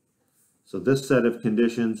 So this set of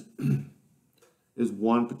conditions is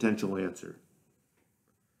one potential answer.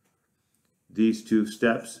 These two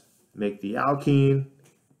steps make the alkene.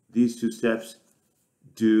 These two steps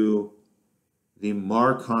do the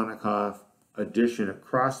Markovnikov addition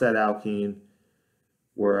across that alkene,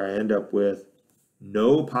 where I end up with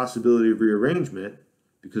no possibility of rearrangement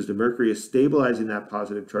because the mercury is stabilizing that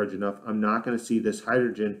positive charge enough. I'm not going to see this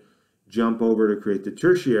hydrogen jump over to create the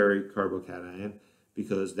tertiary carbocation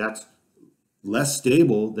because that's less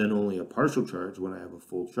stable than only a partial charge when I have a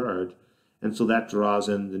full charge. And so that draws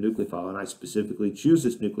in the nucleophile, and I specifically choose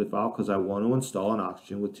this nucleophile because I want to install an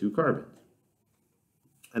oxygen with two carbons.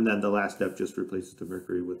 And then the last step just replaces the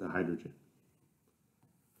mercury with the hydrogen.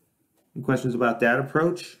 Any questions about that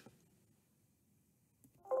approach?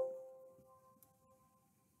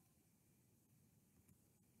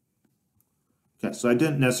 Okay, so I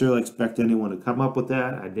didn't necessarily expect anyone to come up with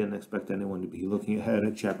that. I didn't expect anyone to be looking ahead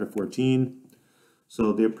at chapter 14.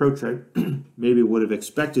 So the approach I maybe would have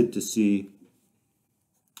expected to see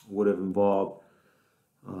would have involved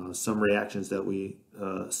some reactions that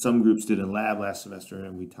some groups did in lab last semester,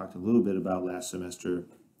 and we talked a little bit about last semester.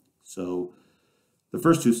 So the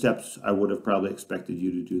first two steps, I would have probably expected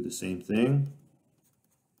you to do the same thing.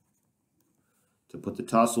 To put the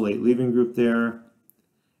tosylate leaving group there,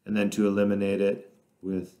 and then to eliminate it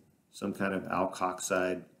with some kind of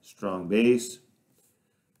alkoxide strong base.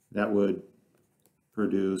 That would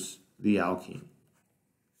produce the alkene.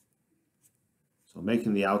 So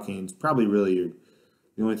making the alkene is probably really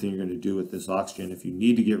the only thing you're going to do with this oxygen. If you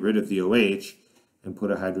need to get rid of the OH and put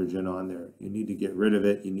a hydrogen on there, you need to get rid of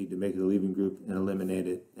it, you need to make it a leaving group and eliminate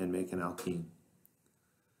it and make an alkene.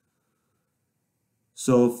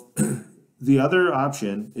 So the other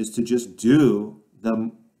option is to just do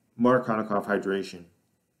the Markovnikov hydration.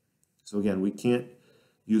 So again, we can't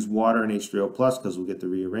use water and H3O plus because we'll get the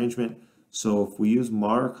rearrangement. So if we use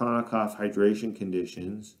Markovnikov hydration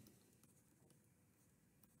conditions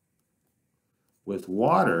with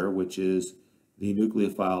water, which is the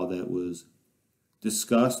nucleophile that was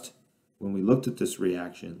discussed when we looked at this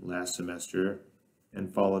reaction last semester,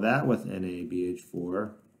 and follow that with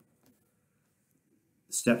NaBH4,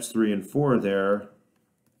 steps 3 and 4 there,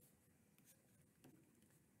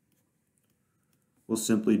 we'll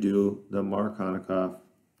simply do the Markovnikov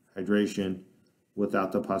hydration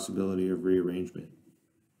without the possibility of rearrangement.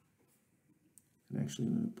 And actually,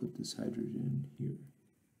 I'm going to put this hydrogen here.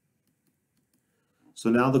 So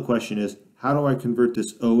now the question is, how do I convert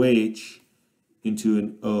this OH into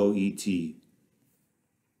an OET?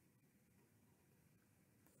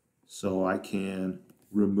 So I can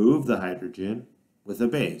remove the hydrogen with a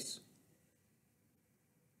base.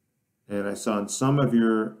 And I saw in some of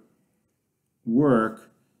your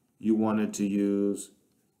work, you wanted to use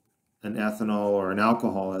an ethanol or an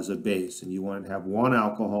alcohol as a base, and you wanted to have one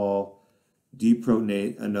alcohol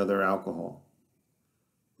deprotonate another alcohol.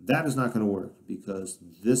 That is not going to work because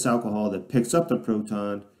this alcohol that picks up the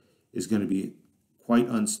proton is going to be quite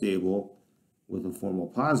unstable with a formal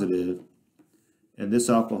positive, and this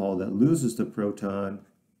alcohol that loses the proton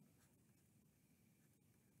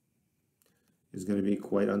is going to be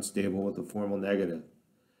quite unstable with a formal negative.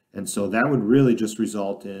 And so that would really just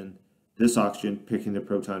result in this oxygen picking the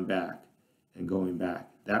proton back and going back.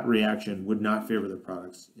 That reaction would not favor the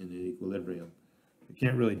products in an equilibrium. You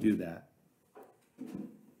can't really do that.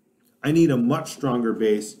 I need a much stronger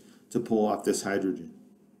base to pull off this hydrogen.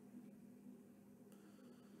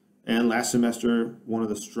 And last semester, one of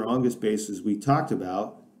the strongest bases we talked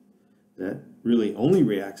about that really only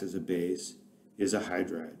reacts as a base is a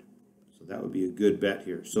hydride. So that would be a good bet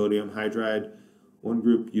here. Sodium hydride. One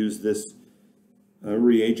group used this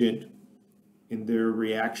reagent in their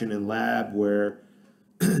reaction in lab where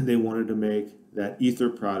they wanted to make that ether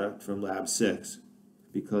product from lab 6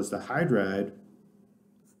 because the hydride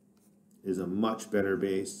is a much better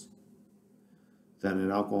base than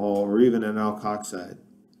an alcohol or even an alkoxide.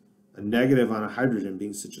 A negative on a hydrogen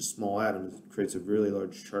being such a small atom creates a really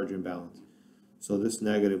large charge imbalance. So this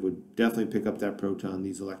negative would definitely pick up that proton.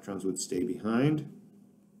 These electrons would stay behind.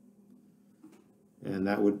 And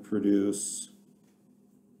that would produce,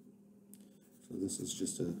 so this is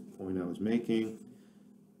just a point I was making.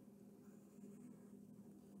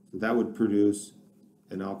 So that would produce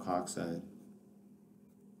an alkoxide.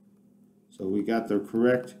 So we got the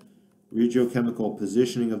correct regiochemical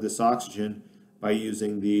positioning of this oxygen by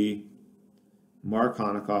using the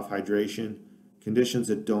Markovnikov hydration, conditions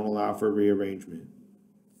that don't allow for rearrangement.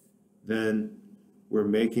 Then we're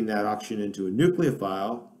making that oxygen into a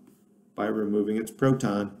nucleophile by removing its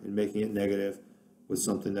proton and making it negative with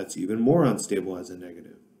something that's even more unstable as a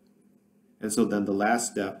negative. And so then the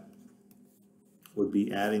last step would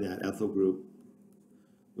be adding that ethyl group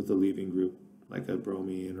with a leaving group, like a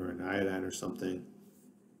bromine or an iodine or something,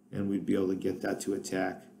 and we'd be able to get that to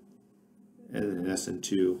attack and an SN2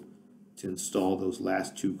 to install those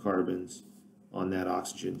last 2 carbons on that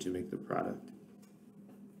oxygen to make the product.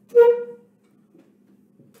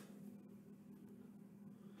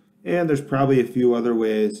 And there's probably a few other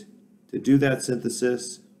ways to do that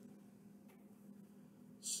synthesis.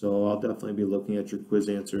 So I'll definitely be looking at your quiz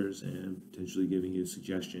answers and potentially giving you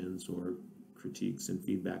suggestions or critiques and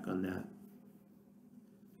feedback on that.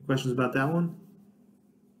 Questions about that one?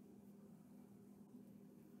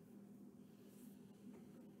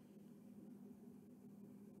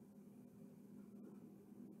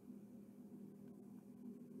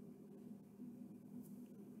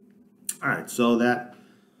 All right, so that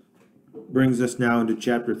brings us now into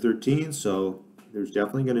chapter 13. So there's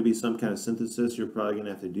definitely going to be some kind of synthesis you're probably going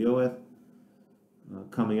to have to deal with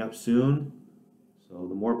coming up soon. So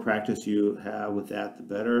the more practice you have with that, the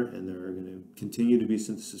better. And there are going to continue to be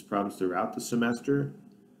synthesis problems throughout the semester.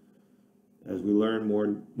 As we learn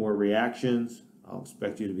more reactions, I'll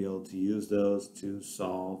expect you to be able to use those to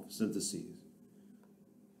solve syntheses.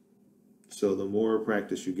 So the more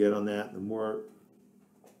practice you get on that, the more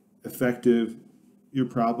effective your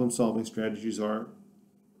problem-solving strategies are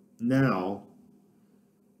now,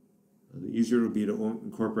 the easier it will be to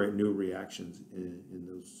incorporate new reactions in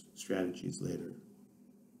those strategies later.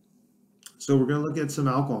 So we're going to look at some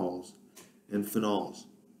alcohols and phenols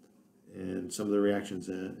and some of the reactions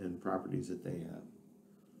and properties that they have.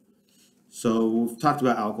 So we've talked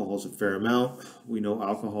about alcohols a fair amount. We know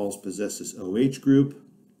alcohols possess this OH group.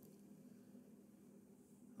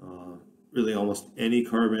 Really almost any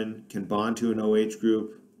carbon can bond to an OH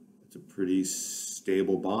group. It's a pretty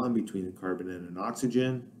stable bond between a carbon and an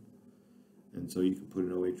oxygen. And so you can put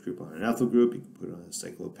an OH group on an ethyl group, you can put it on a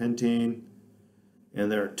cyclopentane. And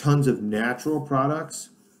there are tons of natural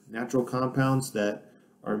products, natural compounds that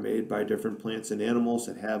are made by different plants and animals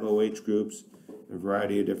that have OH groups in a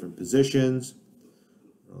variety of different positions.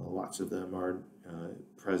 Lots of them are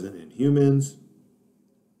present in humans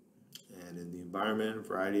and in the environment, a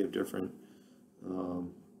variety of different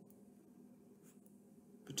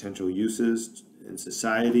potential uses in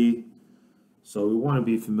society. So we want to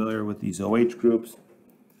be familiar with these OH groups.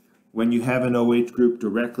 When you have an OH group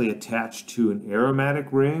directly attached to an aromatic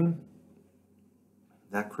ring,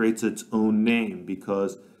 that creates its own name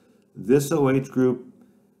because this OH group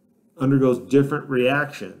undergoes different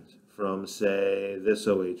reactions from, say, this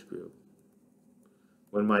OH group.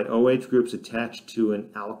 When my OH group's attached to an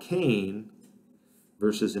alkane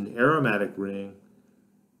versus an aromatic ring,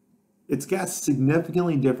 it's got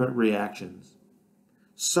significantly different reactions.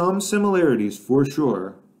 Some similarities for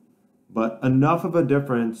sure, but enough of a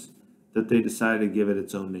difference that they decided to give it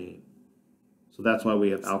its own name. So that's why we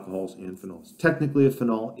have alcohols and phenols. Technically, a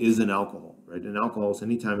phenol is an alcohol, right? An alcohol is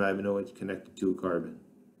anytime I have an OH connected to a carbon.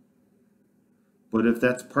 But if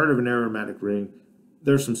that's part of an aromatic ring,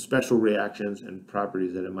 there's some special reactions and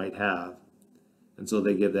properties that it might have. And so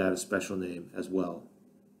they give that a special name as well.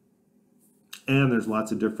 And there's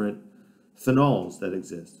lots of different phenols that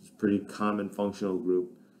exist. It's a pretty common functional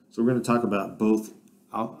group. So we're going to talk about both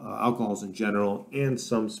alcohols in general and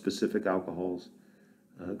some specific alcohols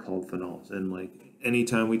called phenols. And like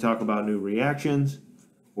anytime we talk about new reactions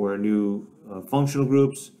or new functional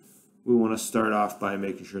groups, we want to start off by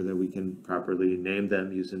making sure that we can properly name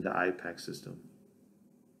them using the IUPAC system.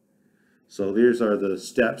 So these are the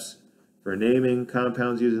steps for naming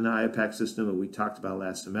compounds using the IUPAC system that we talked about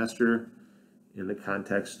last semester in the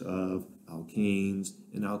context of alkanes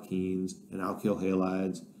and alkenes and alkyl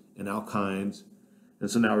halides and alkynes. And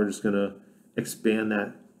so now we're just going to expand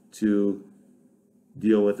that to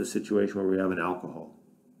deal with the situation where we have an alcohol.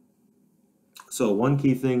 So one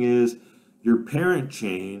key thing is your parent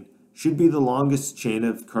chain should be the longest chain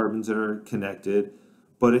of carbons that are connected,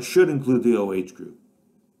 but it should include the OH group.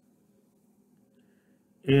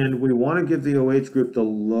 And we want to give the OH group the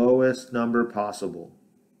lowest number possible.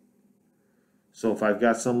 So if I've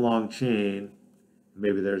got some long chain,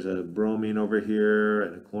 maybe there's a bromine over here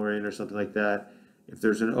and a chlorine or something like that. If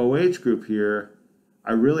there's an OH group here,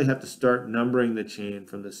 I really have to start numbering the chain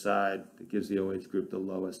from the side that gives the OH group the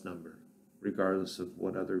lowest number, regardless of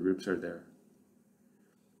what other groups are there.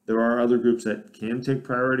 There are other groups that can take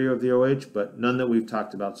priority over the OH, but none that we've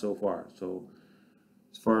talked about so far. So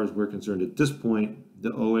as far as we're concerned at this point,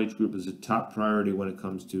 the OH group is a top priority when it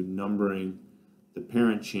comes to numbering the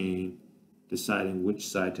parent chain, deciding which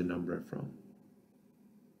side to number it from.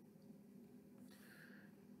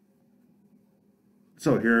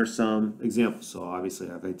 So here are some examples. So obviously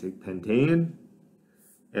if I take pentane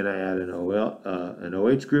and I add an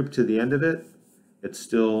OH group to the end of it, it's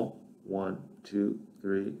still 1, 2,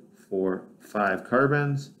 3, 4, 5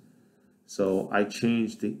 carbons. So I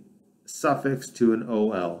change the suffix to an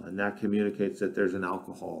OL, and that communicates that there's an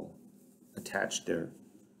alcohol attached there.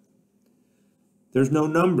 There's no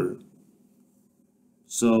number.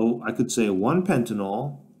 So I could say 1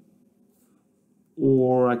 pentanol,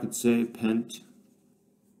 or I could say pentane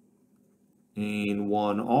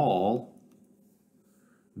 1 all.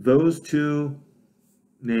 Those two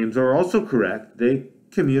names are also correct. They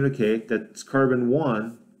communicate that it's carbon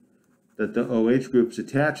 1 that the OH group's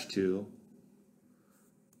attached to.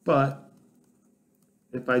 But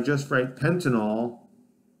if I just write pentanol,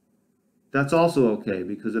 that's also okay,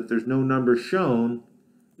 because if there's no number shown,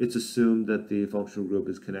 it's assumed that the functional group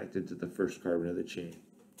is connected to the first carbon of the chain.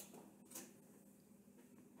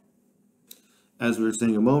 As we were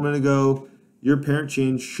saying a moment ago, your parent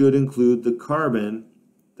chain should include the carbon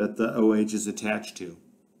that the OH is attached to.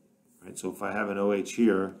 Right? So if I have an OH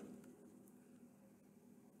here,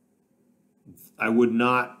 I would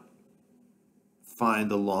not find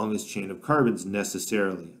the longest chain of carbons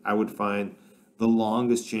necessarily. I would find the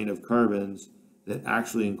longest chain of carbons that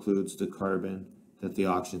actually includes the carbon that the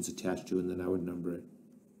oxygen is attached to, and then I would number it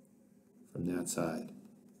from that side.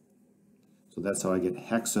 So that's how I get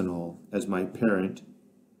hexanol as my parent.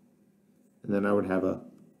 And then I would have a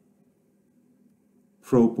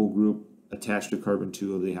propyl group attached to carbon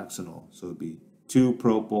 2 of the hexanol. So it would be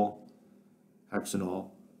 2-propyl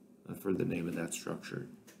hexanol for the name of that structure.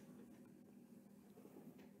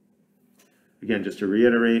 Again, just to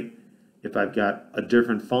reiterate, if I've got a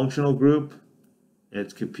different functional group and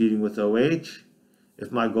it's competing with OH,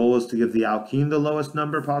 if my goal is to give the alkene the lowest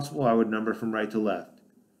number possible, I would number from right to left.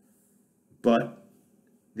 But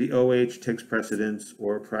the OH takes precedence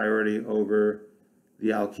or priority over the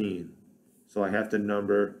alkene. So I have to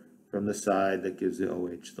number from the side that gives the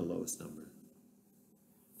OH the lowest number.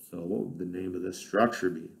 So what would the name of this structure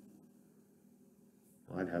be?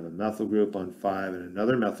 Well, I'd have a methyl group on 5 and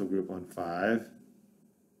another methyl group on 5.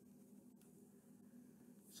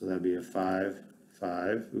 So that'd be a 5,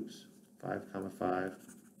 5, oops, 5, 5.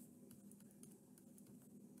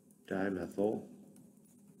 dimethyl.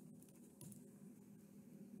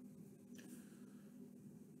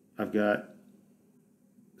 I've got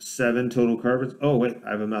 7 total carbons. Oh, wait,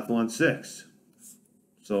 I have a methyl on 6.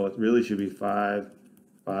 So it really should be 5,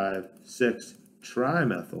 5, 6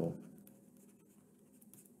 trimethyl.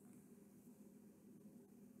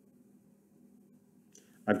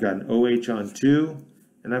 I've got an OH on 2,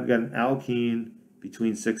 and I've got an alkene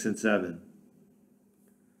between 6 and 7.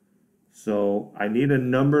 So I need a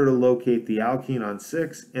number to locate the alkene on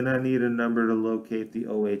 6, and I need a number to locate the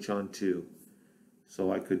OH on 2.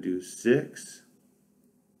 So I could do 6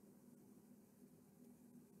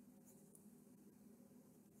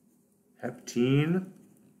 heptene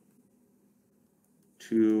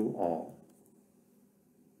 2 all.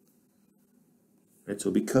 Right,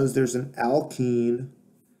 so because there's an alkene,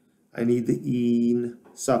 I need the ene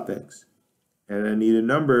suffix. And I need a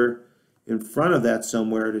number in front of that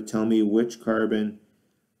somewhere to tell me which carbon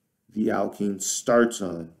the alkene starts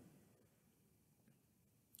on.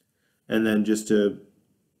 And then just to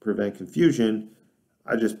prevent confusion,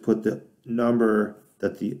 I just put the number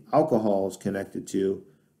that the alcohol is connected to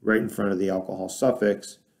right in front of the alcohol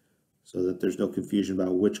suffix so that there's no confusion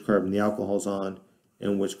about which carbon the alcohol is on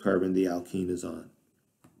and which carbon the alkene is on.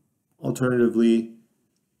 Alternatively,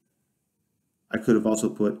 I could have also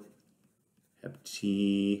put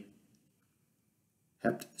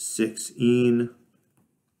hept6ene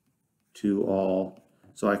 2 all.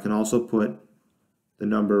 So I can also put the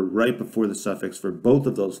number right before the suffix for both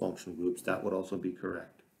of those functional groups. That would also be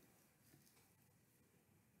correct.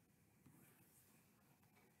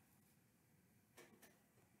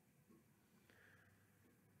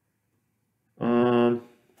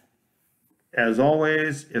 As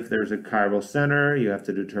always, if there's a chiral center, you have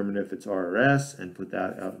to determine if it's RRS and put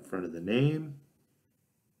that out in front of the name.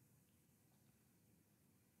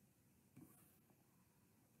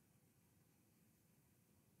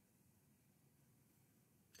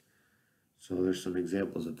 So there's some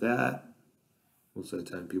examples of that. Most of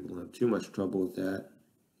the time people don't have too much trouble with that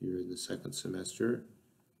here in the second semester.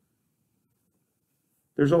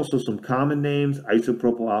 There's also some common names.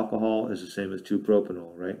 Isopropyl alcohol is the same as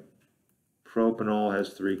 2-propanol, right? Propanol has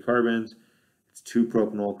 3 carbons. It's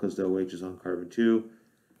 2-propanol because the OH is on carbon 2.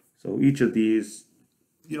 So each of these,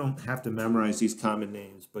 you don't have to memorize these common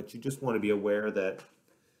names, but you just want to be aware that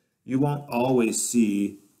you won't always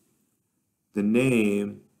see the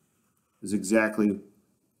name is exactly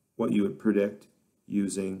what you would predict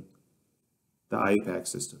using the IUPAC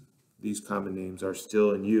system. These common names are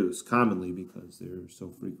still in use commonly because they're so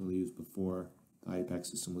frequently used before the IUPAC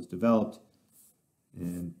system was developed.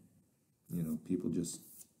 And you know, people just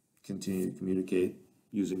continue to communicate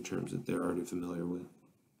using terms that they're already familiar with.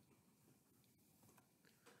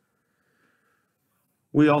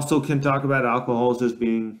 We also can talk about alcohols as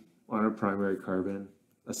being on a primary carbon,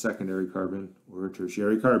 a secondary carbon, or a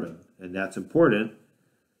tertiary carbon. And that's important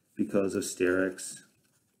because of sterics,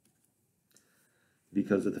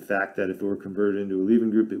 because of the fact that if it were converted into a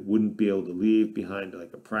leaving group, it wouldn't be able to leave behind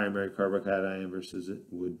like a primary carbocation versus it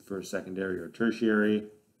would for a secondary or tertiary.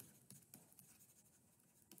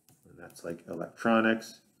 That's like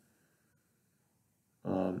electronics.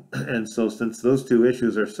 And so since those two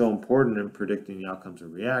issues are so important in predicting the outcomes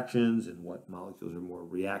of reactions and what molecules are more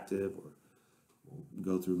reactive or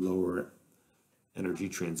go through lower energy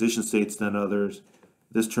transition states than others,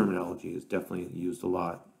 this terminology is definitely used a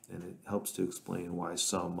lot, and it helps to explain why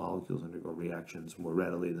some molecules undergo reactions more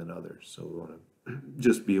readily than others. So we want to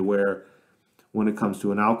just be aware when it comes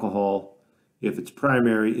to an alcohol, if it's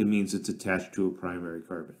primary, it means it's attached to a primary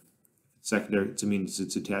carbon. Secondary, it means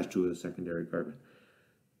it's attached to a secondary carbon.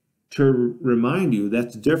 To remind you,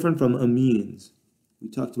 that's different from amines. We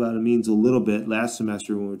talked about amines a little bit last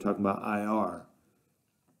semester when we were talking about IR.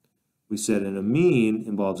 We said an amine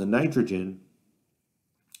involves a nitrogen,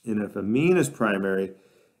 and if amine is primary,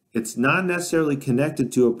 it's not necessarily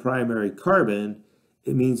connected to a primary carbon.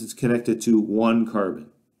 It means it's connected to one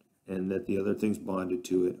carbon, and that the other things bonded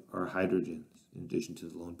to it are hydrogens, in addition to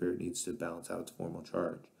the lone pair it needs to balance out its formal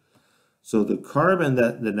charge. So the carbon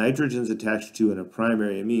that the nitrogen is attached to in a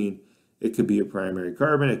primary amine, it could be a primary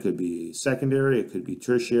carbon, it could be secondary, it could be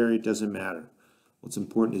tertiary, it doesn't matter. What's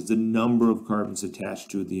important is the number of carbons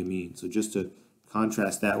attached to the amine. So just to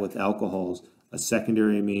contrast that with alcohols, a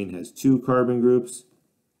secondary amine has 2 carbon groups,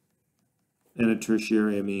 and a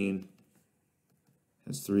tertiary amine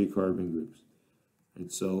has 3 carbon groups.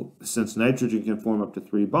 And so since nitrogen can form up to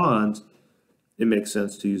 3 bonds, it makes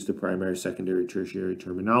sense to use the primary, secondary, tertiary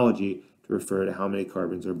terminology to refer to how many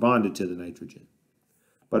carbons are bonded to the nitrogen.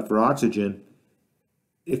 But for oxygen,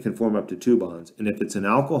 it can form up to 2 bonds. And if it's an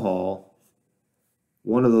alcohol,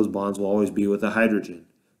 one of those bonds will always be with a hydrogen.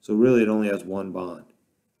 So really it only has one bond.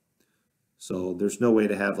 So there's no way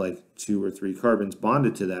to have like 2 or 3 carbons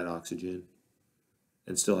bonded to that oxygen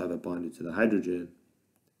and still have it bonded to the hydrogen.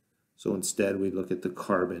 So instead we look at the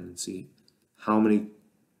carbon and see how many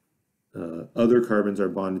other carbons are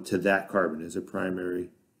bonded to that carbon. Is it primary?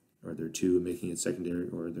 Are there 2 making it secondary?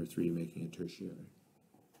 Or are there 3 making it tertiary?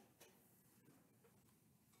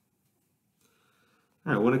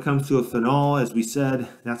 All right, when it comes to a phenol, as we said,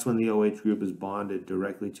 that's when the OH group is bonded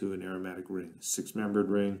directly to an aromatic ring, a 6-membered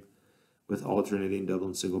ring with alternating double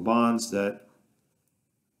and single bonds that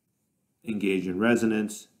engage in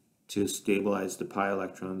resonance to stabilize the pi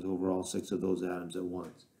electrons over all 6 of those atoms at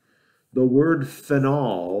once. The word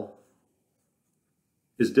phenol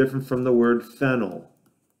is different from the word phenyl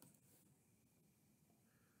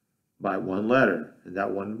by 1 letter, and that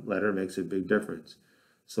 1 letter makes a big difference.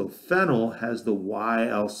 So phenyl has the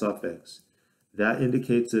YL suffix. That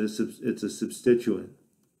indicates that it's a substituent.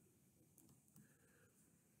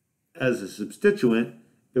 As a substituent,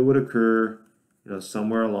 it would occur,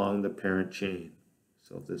 somewhere along the parent chain.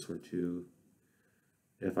 So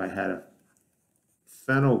if I had a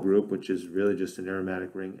phenyl group, which is really just an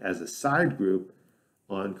aromatic ring, as a side group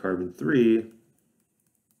on carbon 3,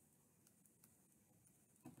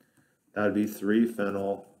 that would be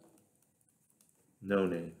 3-phenyl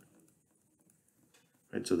nonane.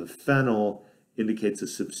 Right, so the phenyl indicates a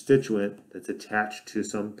substituent that's attached to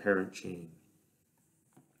some parent chain.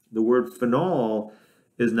 The word phenol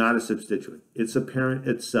is not a substituent. It's a parent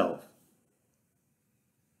itself.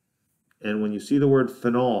 And when you see the word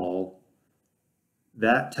phenol,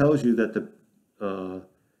 that tells you that the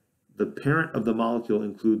parent of the molecule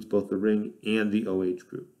includes both the ring and the OH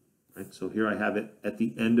group. Right? So here I have it at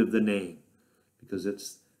the end of the name because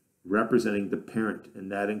it's representing the parent,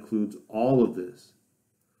 and that includes all of this.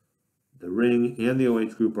 The ring and the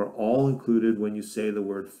OH group are all included when you say the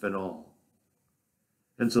word phenol.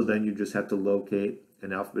 And so then you just have to locate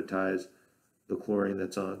and alphabetize the chlorine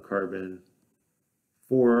that's on carbon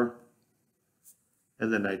 4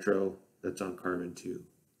 and the nitro that's on carbon 2.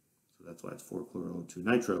 So that's why it's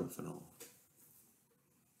 4-chloro-2-nitrophenol.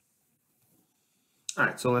 All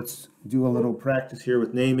right, so let's do a little practice here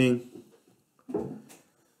with naming.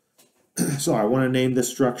 So I want to name the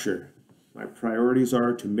structure. My priorities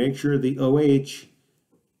are to make sure the OH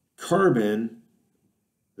carbon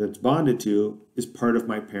that's bonded to is part of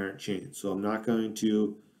my parent chain. So I'm not going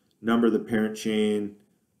to number the parent chain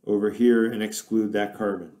over here and exclude that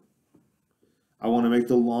carbon. I want to make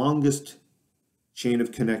the longest chain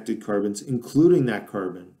of connected carbons, including that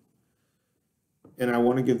carbon. And I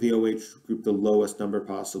want to give the OH group the lowest number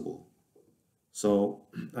possible. So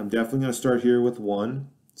I'm definitely going to start here with 1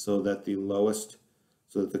 so that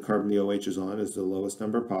the carbon the OH is on is the lowest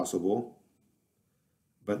number possible,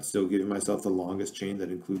 but still giving myself the longest chain that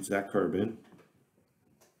includes that carbon.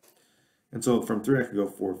 And so from 3 I could go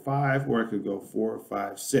 4, 5, or I could go 4,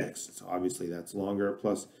 5, 6. So obviously that's longer,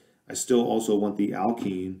 plus I still also want the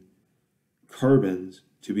alkene carbons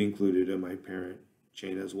to be included in my parent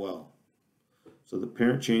chain as well. So the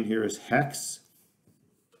parent chain here is hex.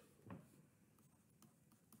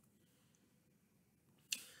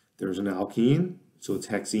 There's an alkene, so it's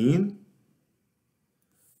hexene.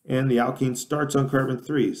 And the alkene starts on carbon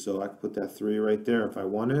 3, so I could put that 3 right there if I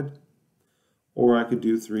wanted. Or I could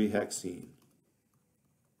do 3-hexene.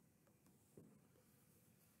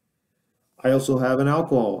 I also have an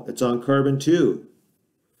alcohol. It's on carbon 2,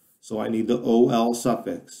 so I need the OL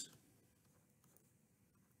suffix.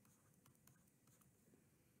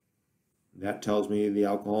 That tells me the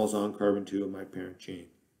alcohol is on carbon 2 of my parent chain.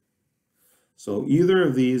 So either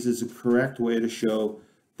of these is a correct way to show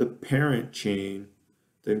the parent chain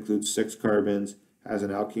that includes 6 carbons, has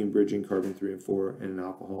an alkene bridging carbon 3 and 4, and an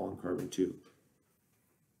alcohol on carbon 2.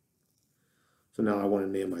 So now I want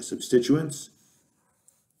to name my substituents.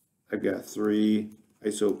 I've got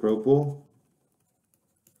 3-isopropyl.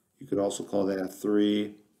 You could also call that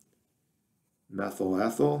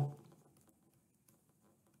 3-methylethyl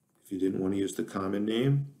if you didn't want to use the common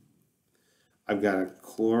name. I've got a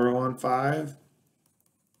chloro on 5,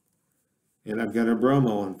 and I've got a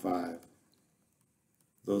bromo on 5.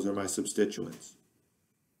 Those are my substituents.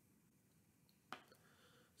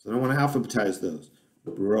 So I want to alphabetize those.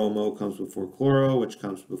 Bromo comes before chloro, which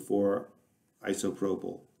comes before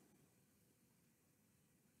isopropyl.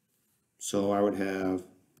 So I would have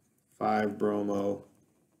 5-bromo,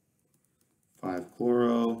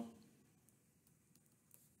 5-chloro,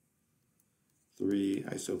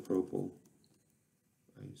 3-isopropyl.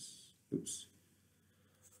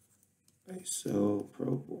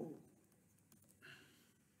 Isopropyl.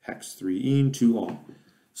 hex 3ene 2 all.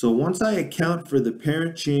 So once I account for the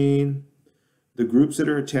parent chain, the groups that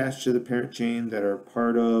are attached to the parent chain that are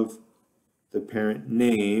part of the parent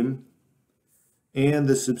name, and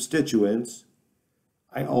the substituents,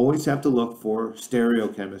 I always have to look for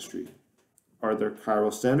stereochemistry. Are there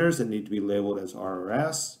chiral centers that need to be labeled as R or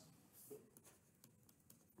S?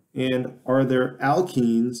 And are there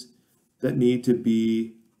alkenes that need to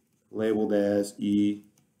be labeled as E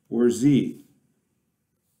or Z?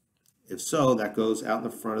 If so, that goes out in the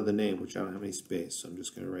front of the name, which I don't have any space, so I'm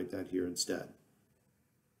just going to write that here instead.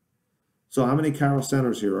 So how many chiral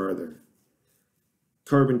centers here are there?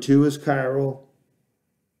 Carbon 2 is chiral,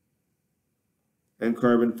 and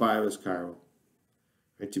carbon 5 is chiral.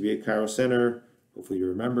 Right, to be a chiral center, hopefully you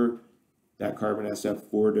remember, that carbon has to have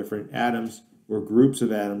 4 different atoms or groups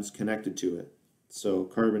of atoms connected to it. So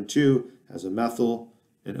carbon 2 has a methyl,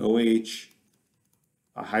 an OH,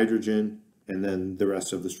 a hydrogen, and then the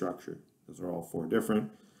rest of the structure. Those are all 4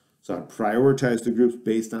 different. So I prioritize the groups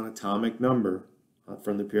based on atomic number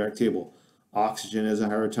from the periodic table. Oxygen has a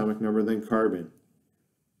higher atomic number than carbon.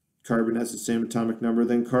 Carbon has the same atomic number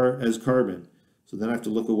as carbon. So then I have to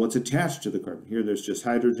look at what's attached to the carbon. Here there's just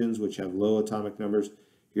hydrogens, which have low atomic numbers.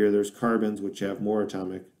 Here there's carbons, which have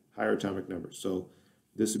higher atomic numbers. So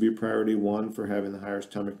this would be priority 1 for having the higher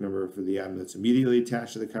atomic number for the atom that's immediately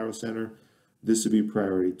attached to the chiral center. This would be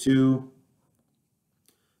priority 2,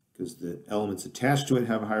 because the elements attached to it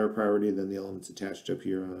have a higher priority than the elements attached up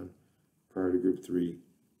here on priority group 3.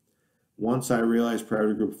 Once I realize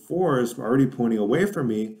priority group 4 is already pointing away from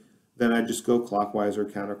me, then I just go clockwise or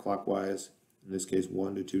counterclockwise. In this case,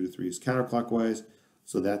 1 to 2 to 3 is counterclockwise.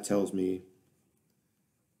 So that tells me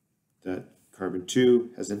that carbon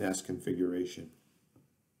 2 has an S configuration.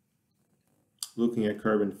 Looking at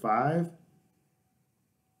carbon 5,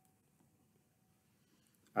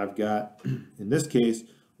 I've got, in this case,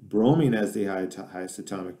 bromine has the highest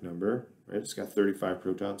atomic number. Right? It's got 35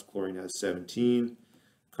 protons. Chlorine has 17.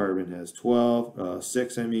 Carbon has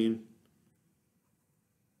 6, and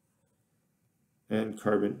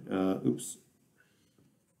carbon,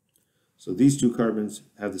 So these 2 carbons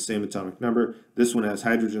have the same atomic number. This one has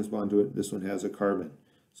hydrogens bound to it. This one has a carbon.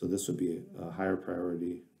 So this would be a higher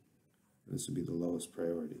priority. This would be the lowest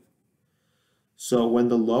priority. So when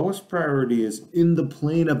the lowest priority is in the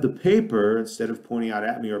plane of the paper, instead of pointing out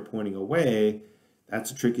at me or pointing away,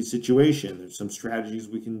 that's a tricky situation. There's some strategies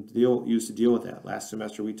we can use to deal with that. Last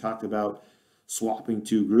semester we talked about swapping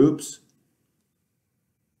 2 groups.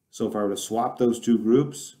 So if I were to swap those 2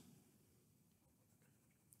 groups,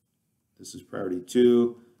 this is priority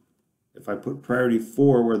 2. If I put priority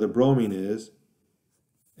 4 where the bromine is,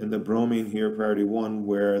 and the bromine here, priority 1,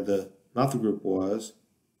 where the methyl group was,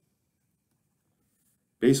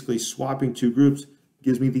 basically swapping 2 groups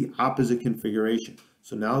gives me the opposite configuration.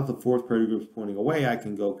 So now that the 4th priority group is pointing away, I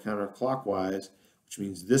can go counterclockwise, which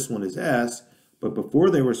means this one is S, but before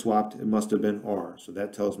they were swapped, it must have been R. So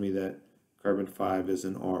that tells me that carbon 5 is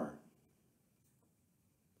an R.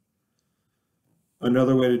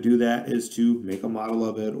 Another way to do that is to make a model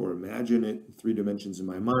of it or imagine it in 3 dimensions in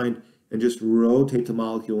my mind and just rotate the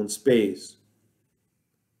molecule in space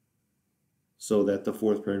so that the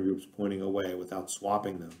 4th priority group is pointing away without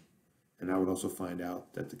swapping them. And I would also find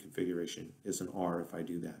out that the configuration is an R if I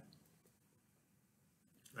do that.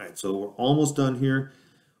 All right, so we're almost done here.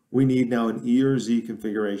 We need now an E or Z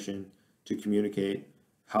configuration to communicate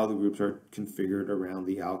how the groups are configured around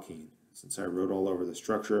the alkene. Since I wrote all over the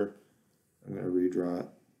structure, I'm going to redraw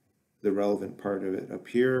the relevant part of it up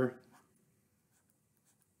here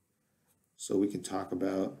so we can talk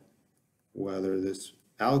about whether this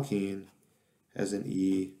alkene has an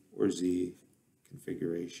E or Z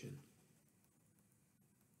configuration.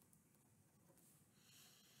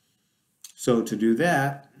 So to do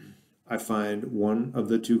that, I find one of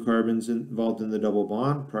the 2 carbons involved in the double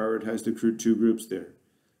bond, prioritize the 2 groups there.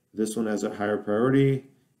 This one has a higher priority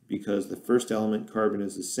because the first element, carbon,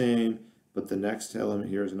 is the same, but the next element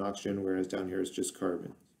here is an oxygen, whereas down here is just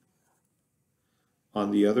carbon. On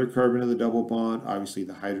the other carbon of the double bond, obviously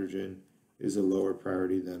the hydrogen is a lower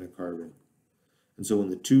priority than a carbon. And so when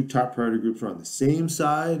the 2 top priority groups are on the same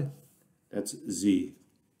side, that's Z.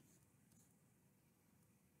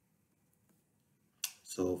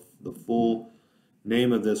 So the full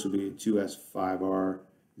name of this would be 2S5R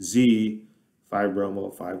Z,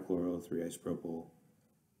 5-bromo, 5-chloro, 3-isopropyl,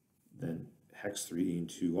 then hex 3-ene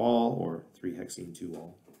 2-all, or 3-hexene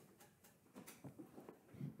 2-all.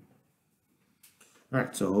 All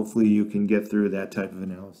right, so hopefully you can get through that type of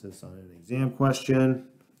analysis on an exam question.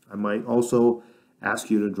 I might also ask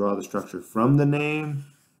you to draw the structure from the name,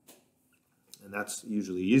 and that's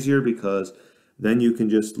usually easier because then you can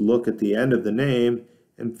just look at the end of the name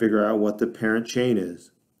and figure out what the parent chain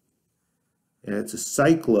is. And it's a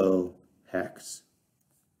cyclohex.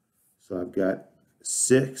 So I've got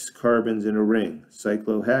 6 carbons in a ring,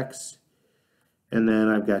 cyclohex, and then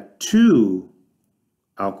I've got 2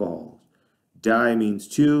 alcohols. Di means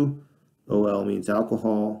 2, OL means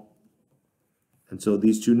alcohol, and so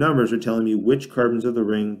these 2 numbers are telling me which carbons of the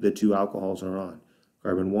ring the 2 alcohols are on,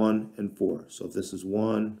 carbon 1 and 4. So if this is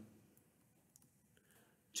 1,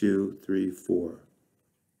 2, 3, 4.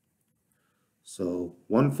 So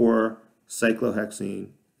 1,4 cyclohexene,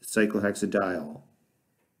 cyclohexadiol.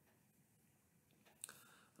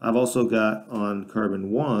 I've also got on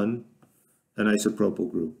carbon 1 an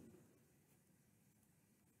isopropyl group.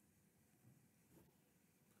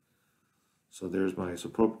 So there's my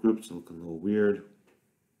isopropyl group. It's looking a little weird.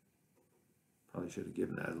 Probably should have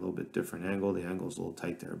given that a little bit different angle. The angle's a little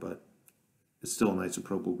tight there, but it's still an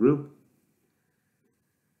isopropyl group.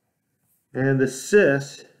 And the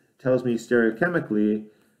cis tells me stereochemically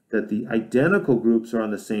that the identical groups are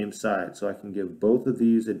on the same side. So I can give both of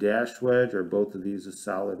these a dashed wedge or both of these a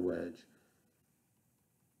solid wedge.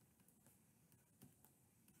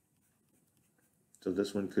 So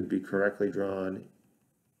this one could be correctly drawn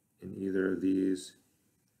in either of these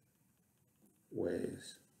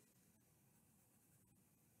ways.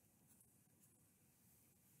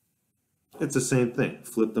 It's the same thing.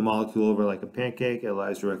 Flip the molecule over like a pancake, it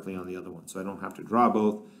lies directly on the other one. So I don't have to draw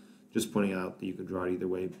both. Just pointing out that you could draw it either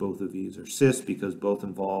way. Both of these are cis because both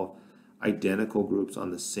involve identical groups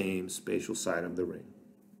on the same spatial side of the ring.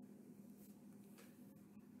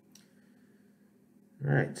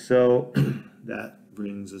 All right, so that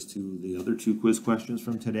brings us to the other 2 quiz questions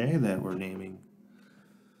from today that we're naming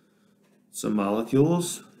some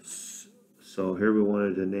molecules. So here we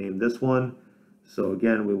wanted to name this one. So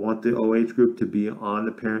again, we want the OH group to be on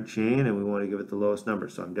the parent chain and we want to give it the lowest number.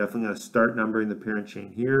 So I'm definitely going to start numbering the parent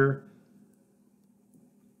chain here.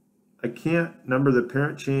 I can't number the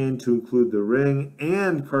parent chain to include the ring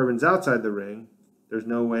and carbons outside the ring. There's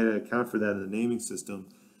no way to account for that in the naming system.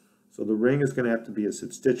 So the ring is going to have to be a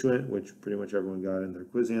substituent, which pretty much everyone got in their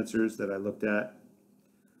quiz answers that I looked at.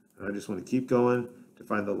 And I just want to keep going to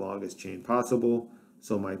find the longest chain possible.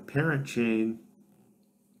 So my parent chain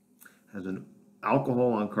has an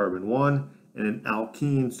alcohol on carbon 1 and an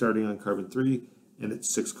alkene starting on carbon 3, and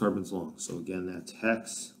it's 6 carbons long. So again, that's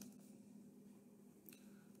hex,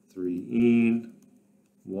 3-ene,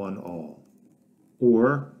 1-ol,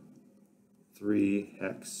 or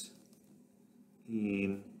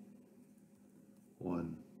 3-hex-ene,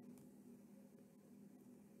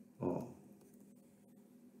 1-ol.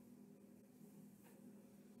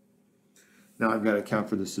 Now I've got to account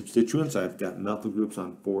for the substituents. I've got methyl groups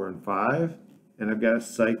on 4 and 5. And I've got a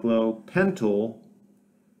cyclopentyl,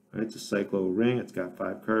 right? It's a cyclo ring. It's got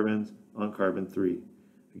 5 carbons on carbon 3.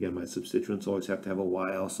 Again, my substituents always have to have a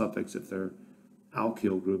YL suffix if they're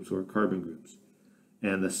alkyl groups or carbon groups.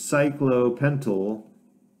 And the cyclopentyl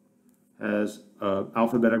has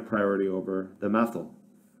alphabetic priority over the methyl.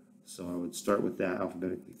 So I would start with that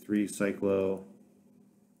alphabetically. 3-cyclopentyl,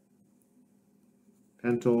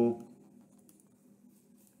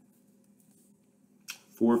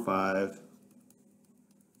 4,5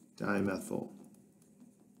 dimethyl.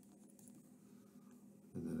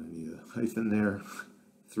 And then I need a hyphen there.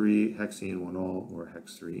 3-hexene 1-ol or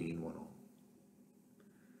hex-3-ene 1-ol.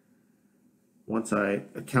 Once I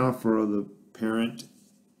account for the parent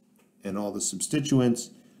and all the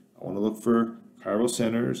substituents, I want to look for chiral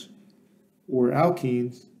centers or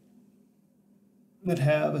alkenes that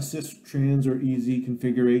have a cis trans or EZ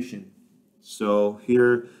configuration. So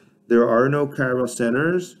here there are no chiral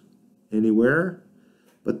centers anywhere,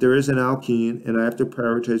 but there is an alkene, and I have to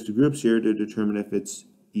prioritize the groups here to determine if it's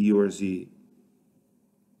E or Z.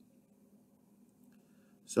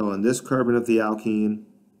 So on this carbon of the alkene,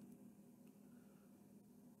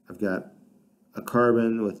 I've got a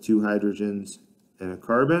carbon with 2 hydrogens and a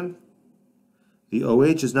carbon. The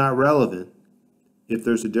OH is not relevant if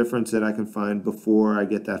there's a difference that I can find before I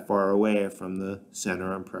get that far away from the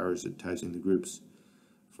center I'm prioritizing the groups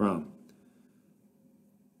from.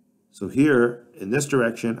 So here, in this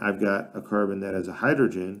direction, I've got a carbon that has a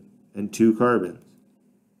hydrogen and 2 carbons.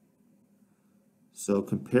 So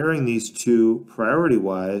comparing these 2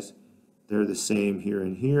 priority-wise, they're the same here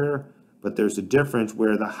and here, but there's a difference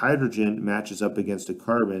where the hydrogen matches up against a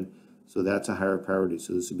carbon, so that's a higher priority.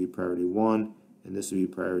 So this would be priority 1, and this would be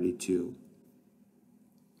priority 2.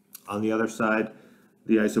 On the other side,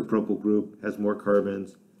 the isopropyl group has more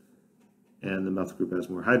carbons, and the methyl group has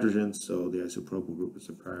more hydrogens, so the isopropyl group is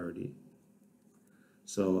a priority.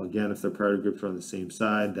 So again, if their priority groups are on the same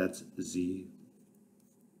side, that's Z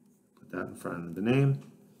that in front of the name,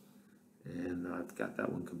 and I've got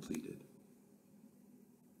that one completed.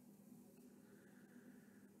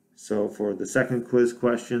 So for the second quiz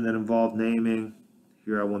question that involved naming,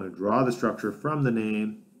 here I want to draw the structure from the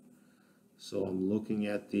name. So I'm looking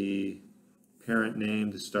at the parent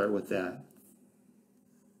name to start with that.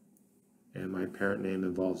 And my parent name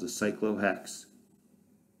involves a cyclohex.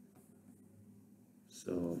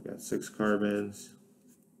 So I've got 6 carbons.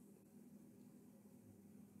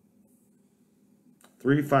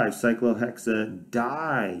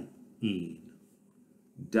 3,5-cyclohexadiene.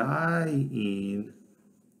 Diene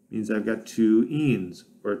means I've got 2 enes,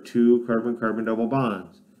 or 2 carbon-carbon double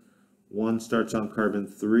bonds. One starts on carbon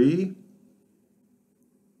 3,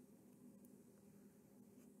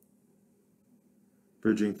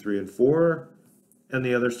 bridging 3 and 4, and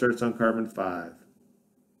the other starts on carbon 5,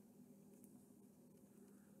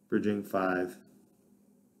 bridging 5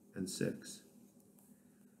 and 6.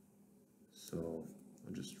 So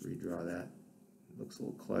I'll just redraw that. It looks a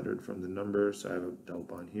little cluttered from the numbers, so I have a double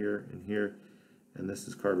bond here and here, and this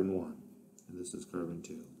is carbon 1, and this is carbon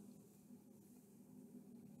 2.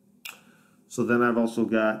 So then I've also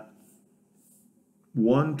got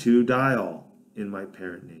 1,2-diol in my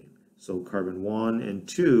parent name. So carbon 1 and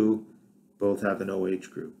 2 both have an OH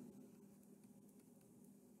group.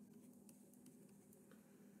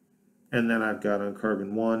 And then I've got on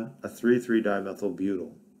carbon 1 a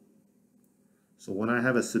 3,3-dimethylbutyl. So when I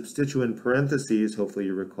have a substituent in parentheses, hopefully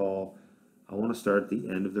you recall, I want to start at the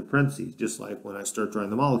end of the parentheses. Just like when I start drawing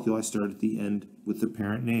the molecule, I start at the end with the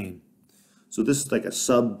parent name. So this is like a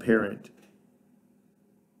sub-parent.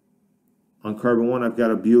 On carbon 1, I've got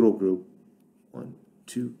a butyl group. 1,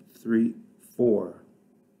 2, 3, 4.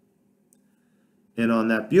 And on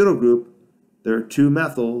that butyl group, there are 2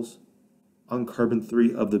 methyls on carbon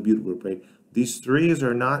 3 of the butyl group, right? These 3's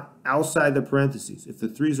are not outside the parentheses. If the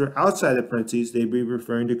 3's were outside the parentheses, they'd be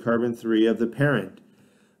referring to carbon 3 of the parent.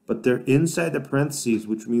 But they're inside the parentheses,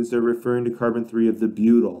 which means they're referring to carbon 3 of the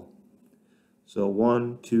butyl. So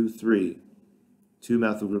 1, 2, 3. 2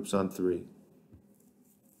 methyl groups on 3.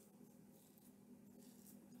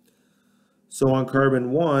 So on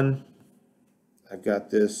carbon 1, I've got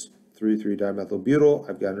this 3,3-dimethylbutyl.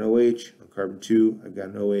 I've got an OH. On carbon 2, I've got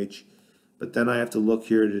an OH. But then I have to look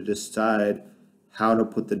here to decide how to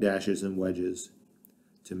put the dashes and wedges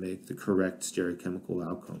to make the correct stereochemical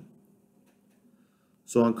outcome.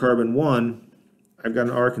 So on carbon 1, I've got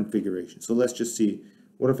an R configuration. So let's just see.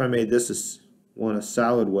 What if I made this one a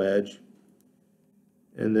solid wedge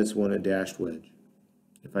and this one a dashed wedge?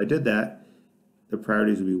 If I did that, the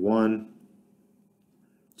priorities would be 1,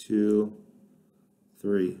 2,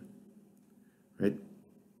 3. Right?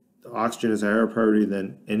 The oxygen is a higher priority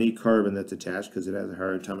than any carbon that's attached because it has a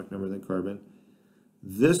higher atomic number than carbon.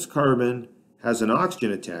 This carbon has an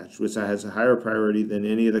oxygen attached, which has a higher priority than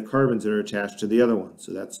any of the carbons that are attached to the other one.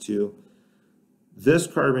 So that's 2. This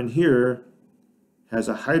carbon here has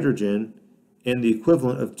a hydrogen and the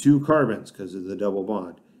equivalent of 2 carbons because of the double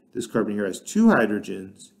bond. This carbon here has 2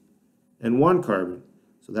 hydrogens and 1 carbon.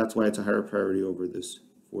 So that's why it's a higher priority over this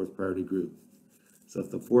 4th priority group. So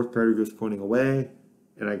if the 4th priority group is pointing away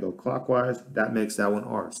and I go clockwise, that makes that one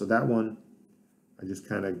R. So that one I just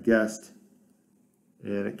kind of guessed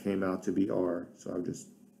and it came out to be R. So I'll just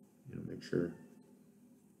make sure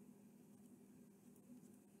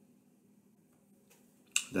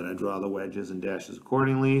that I draw the wedges and dashes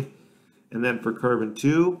accordingly. And then for carbon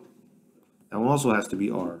 2, that one also has to be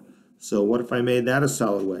R. So what if I made that a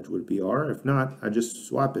solid wedge? Would it be R? If not, I just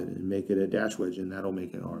swap it and make it a dash wedge, and that'll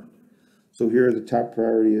make it R. So here the top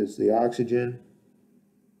priority is the oxygen.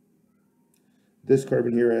 This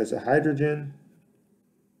carbon here has a hydrogen.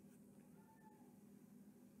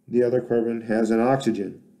 The other carbon has an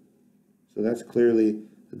oxygen. So that's clearly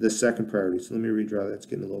the second priority. So let me redraw that. It's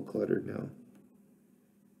getting a little cluttered now.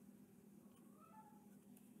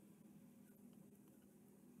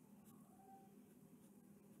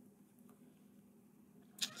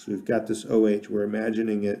 So we've got this OH. We're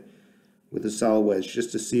imagining it with a solid wedge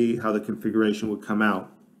just to see how the configuration would come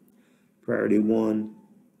out. Priority 1,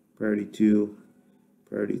 priority 2,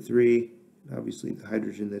 priority 3. Obviously the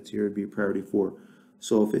hydrogen that's here would be priority 4.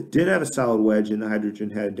 So if it did have a solid wedge and the hydrogen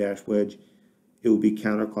had a dash wedge, it would be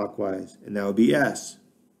counterclockwise, and that would be S.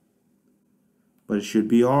 But it should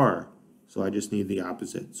be R. So I just need the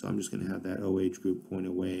opposite. So I'm just going to have that OH group point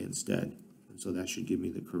away instead. And so that should give me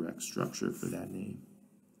the correct structure for that name.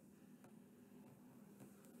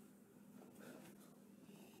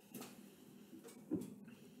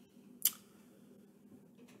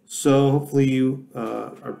 So hopefully you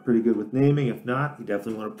are pretty good with naming. If not, you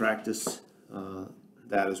definitely want to practice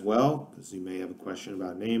that as well, because you may have a question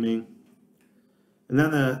about naming. And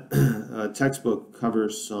then the textbook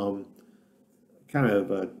covers some kind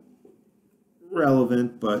of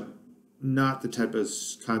relevant but not the type of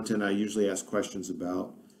content I usually ask questions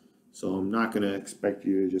about. So I'm not going to expect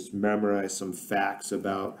you to just memorize some facts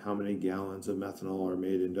about how many gallons of methanol are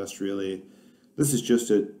made industrially. This is just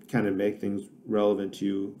to kind of make things relevant to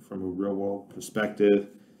you from a real world perspective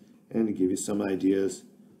and to give you some ideas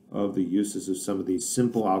of the uses of some of these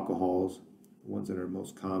simple alcohols, the ones that are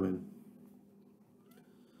most common.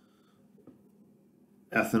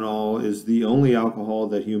 Ethanol is the only alcohol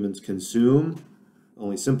that humans consume,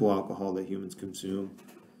 only simple alcohol that humans consume.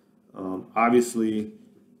 Obviously,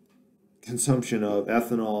 consumption of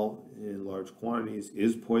ethanol in large quantities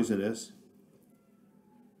is poisonous,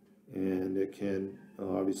 and it can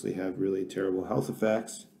obviously have really terrible health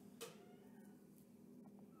effects.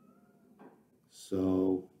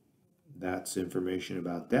 So that's information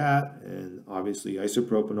about that. And obviously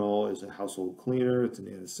isopropanol is a household cleaner. It's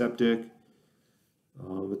an antiseptic.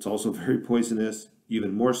 It's also very poisonous.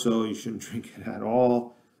 Even more so, you shouldn't drink it at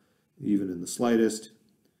all, even in the slightest.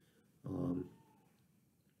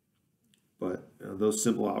 But those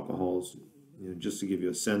simple alcohols, just to give you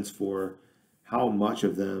a sense for how much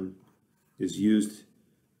of them is used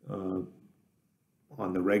on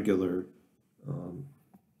the regular,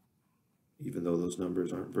 even though those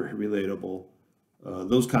numbers aren't very relatable,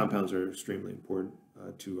 those compounds are extremely important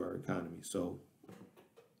to our economy. So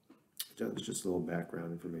that's just a little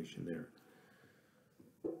background information there.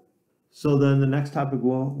 So then the next topic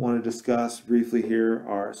we'll want to discuss briefly here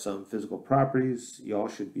are some physical properties. Y'all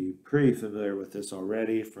should be pretty familiar with this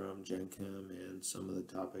already from Gen Chem and some of the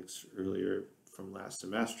topics earlier from last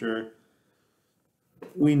semester.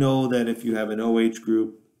 We know that if you have an OH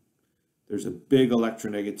group, there's a big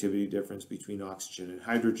electronegativity difference between oxygen and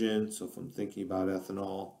hydrogen. So if I'm thinking about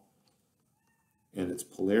ethanol and its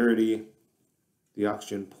polarity, the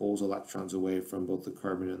oxygen pulls electrons away from both the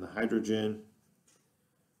carbon and the hydrogen,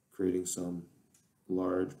 creating some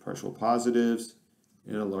large partial positives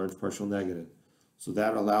and a large partial negative. So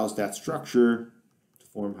that allows that structure to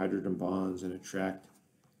form hydrogen bonds and attract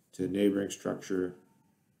to a neighboring structure.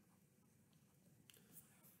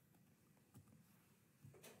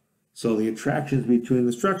 So the attractions between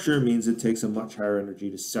the structure means it takes a much higher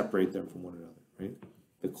energy to separate them from one another, right?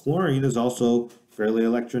 The chlorine is also fairly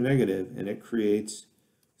electronegative, and it creates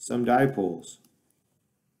some dipoles.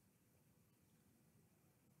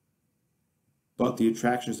 But the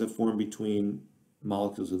attractions that form between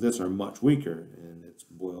molecules of this are much weaker, and it's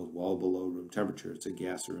boiled well below room temperature. It's a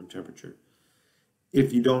gas at room temperature.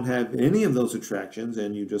 If you don't have any of those attractions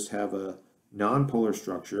and you just have a nonpolar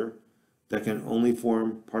structure that can only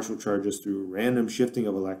form partial charges through random shifting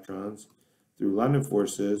of electrons, through London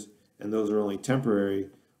forces, and those are only temporary,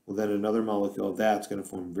 well, then another molecule of that's going to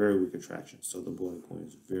form very weak attractions. So the boiling point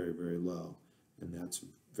is very, very low. And that's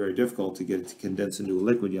very difficult to get it to condense into a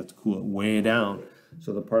liquid. You have to cool it way down.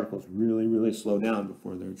 So the particles really, really slow down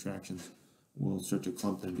before their attractions will start to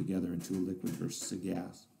clump them together into a liquid versus a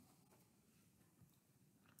gas.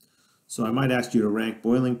 So I might ask you to rank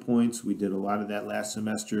boiling points. We did a lot of that last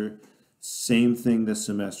semester. Same thing this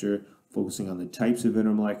semester, focusing on the types of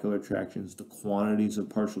intermolecular attractions, the quantities of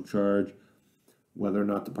partial charge, whether or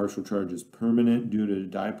not the partial charge is permanent due to a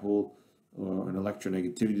dipole or an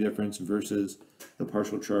electronegativity difference versus the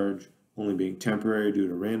partial charge only being temporary due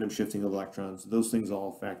to random shifting of electrons. Those things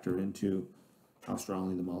all factor into how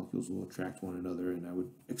strongly the molecules will attract one another, and I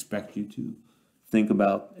would expect you to think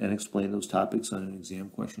about and explain those topics on an exam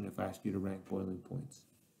question if I ask you to rank boiling points.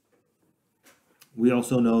 We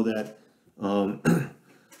also know that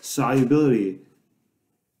solubility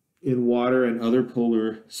in water and other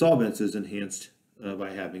polar solvents is enhanced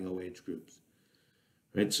by having OH groups.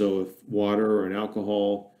 Right? So if water or an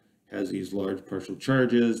alcohol has these large partial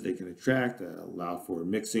charges, they can attract, allow for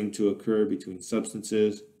mixing to occur between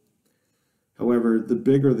substances. However, the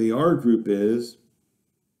bigger the R group is,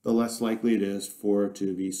 the less likely it is for it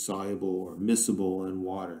to be soluble or miscible in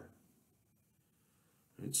water.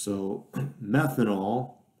 Right? So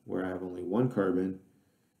methanol, where I have only one carbon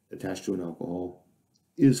attached to an alcohol,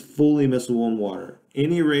 is fully miscible in water.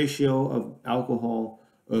 Any ratio of alcohol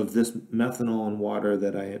of this methanol and water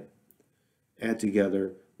that I add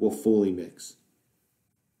together will fully mix.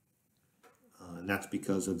 And that's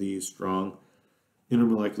because of these strong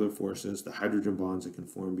intermolecular forces, the hydrogen bonds that can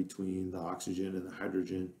form between the oxygen and the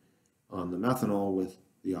hydrogen on the methanol with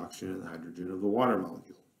the oxygen and the hydrogen of the water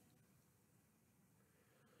molecule.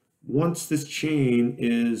 Once this chain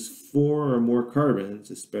is 4 or more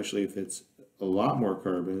carbons, especially if it's a lot more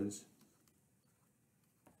carbons,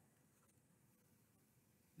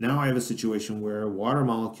 now I have a situation where water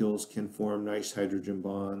molecules can form nice hydrogen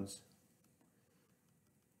bonds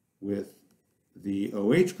with the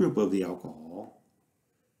OH group of the alcohol,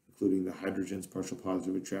 including the hydrogen's partial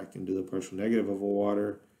positive attracting to the partial negative of a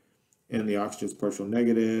water, and the oxygen's partial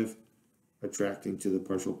negative attracting to the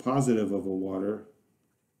partial positive of a water.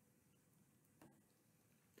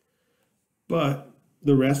 But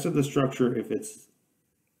the rest of the structure, if it's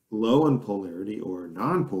low in polarity or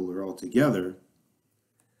nonpolar altogether,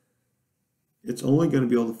 it's only going to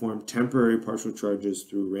be able to form temporary partial charges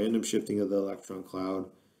through random shifting of the electron cloud.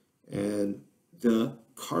 And the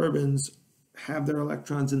carbons have their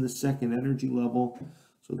electrons in the second energy level,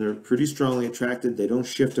 so they're pretty strongly attracted. They don't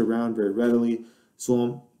shift around very readily.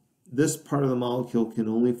 So this part of the molecule can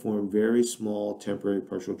only form very small temporary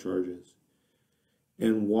partial charges.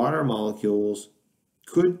 And water molecules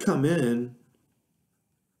could come in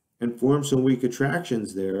and form some weak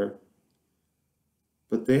attractions there,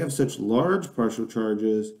 but they have such large partial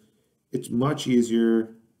charges, it's much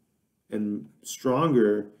easier and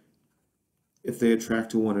stronger if they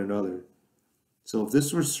attract to one another. So if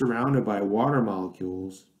this were surrounded by water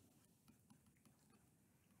molecules,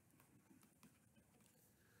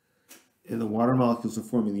 and the water molecules are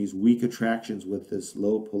forming these weak attractions with this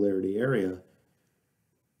low polarity area,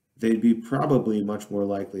 they'd be probably much more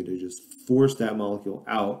likely to just force that molecule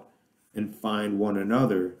out and find one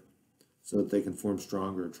another so that they can form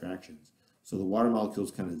stronger attractions. So the water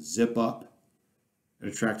molecules kind of zip up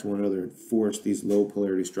and attract to one another and force these low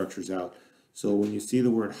polarity structures out. So when you see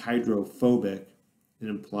the word hydrophobic, it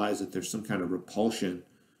implies that there's some kind of repulsion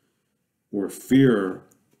or fear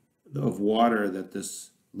of water that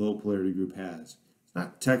this low polarity group has. It's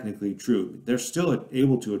not technically true. They're still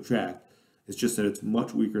able to attract. It's just that it's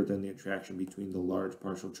much weaker than the attraction between the large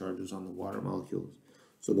partial charges on the water molecules.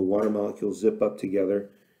 So the water molecules zip up together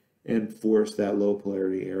and force that low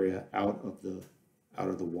polarity area out of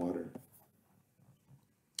the water.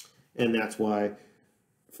 And that's why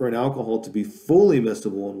for an alcohol to be fully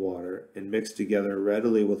miscible in water and mixed together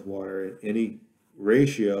readily with water in any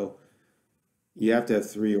ratio, you have to have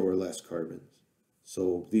 3 or less carbons.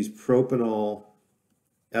 So these propanol,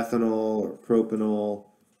 ethanol, or propanol,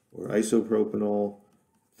 or isopropanol,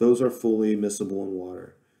 those are fully miscible in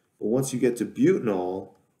water. But once you get to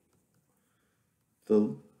butanol,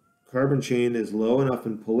 the carbon chain is low enough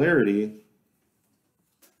in polarity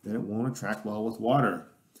that it won't attract well with water.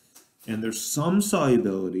 And there's some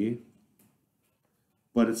solubility,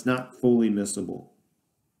 but it's not fully miscible.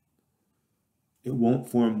 It won't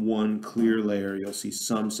form one clear layer. You'll see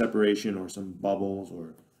some separation or some bubbles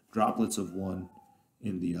or droplets of one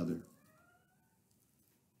in the other.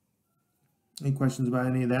 Any questions about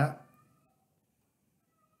any of that?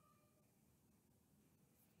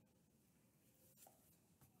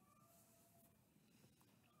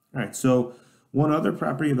 All right, so one other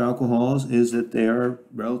property of alcohols is that they are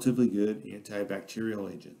relatively good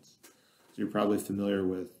antibacterial agents. So you're probably familiar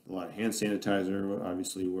with a lot of hand sanitizer.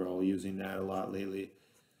 Obviously, we're all using that a lot lately.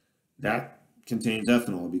 That contains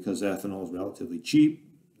ethanol because ethanol is relatively cheap.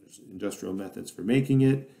 There's industrial methods for making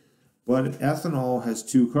it. But ethanol has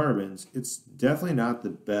 2 carbons. It's definitely not the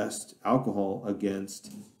best alcohol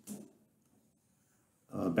against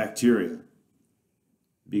bacteria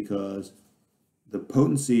because the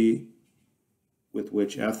potency with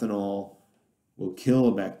which ethanol will kill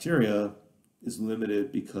a bacteria is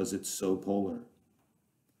limited because it's so polar.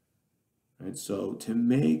 Right? So to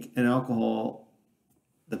make an alcohol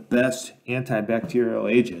the best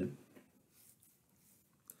antibacterial agent,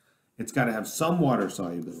 it's got to have some water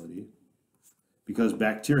solubility because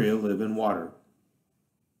bacteria live in water.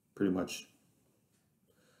 Pretty much,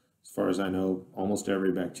 as far as I know, almost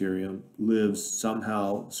every bacterium lives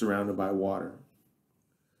somehow surrounded by water.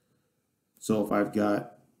 So if I've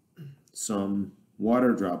got some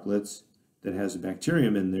water droplets that has a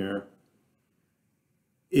bacterium in there,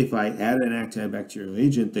 if I add an antibacterial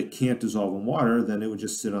agent that can't dissolve in water, then it would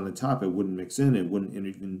just sit on the top. It wouldn't mix in. It wouldn't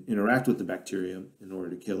even interact with the bacterium in order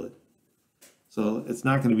to kill it. So it's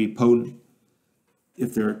not going to be potent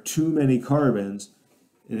if there are too many carbons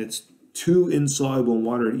and it's too insoluble in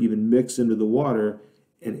water to even mix into the water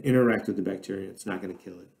and interact with the bacteria. It's not going to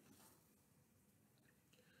kill it.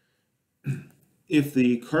 If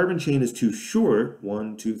the carbon chain is too short,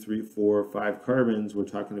 1, 2, 3, 4, 5 carbons, we're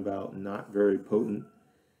talking about not very potent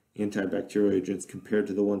antibacterial agents compared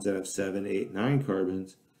to the ones that have 7, 8, 9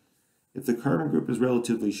 carbons. If the carbon group is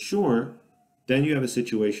relatively short, then you have a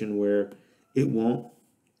situation where it won't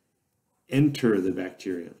enter the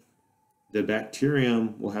bacterium. The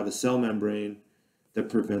bacterium will have a cell membrane that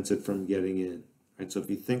prevents it from getting in. Right? So if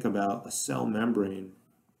you think about a cell membrane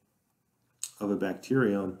of a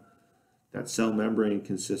bacterium, that cell membrane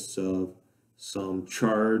consists of some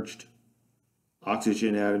charged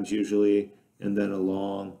oxygen atoms usually, and then a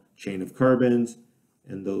long chain of carbons,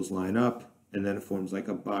 and those line up, and then it forms like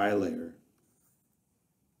a bilayer.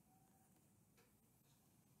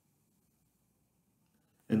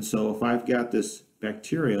 And so if I've got this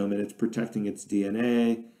bacterium and it's protecting its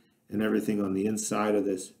DNA and everything on the inside of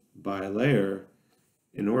this bilayer,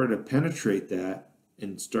 in order to penetrate that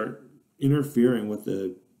and start interfering with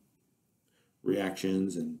the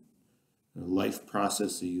reactions and life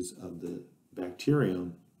processes of the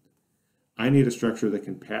bacterium, I need a structure that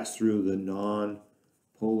can pass through the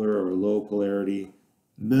non-polar or low polarity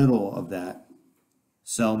middle of that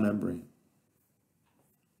cell membrane.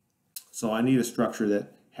 So I need a structure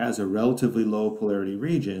that has a relatively low polarity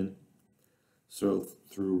region, so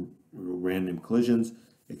through random collisions,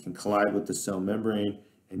 it can collide with the cell membrane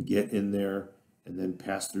and get in there and then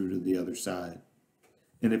pass through to the other side.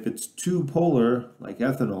 And if it's too polar, like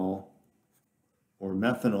ethanol or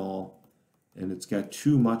methanol, and it's got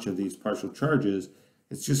too much of these partial charges,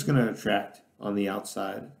 it's just going to attract on the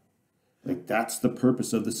outside. Like, that's the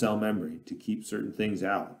purpose of the cell membrane, to keep certain things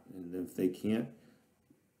out. And if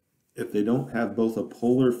they don't have both a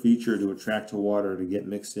polar feature to attract to water to get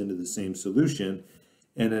mixed into the same solution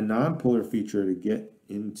and a non-polar feature to get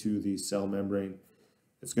into the cell membrane,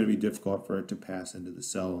 it's going to be difficult for it to pass into the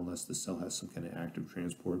cell unless the cell has some kind of active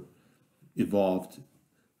transport evolved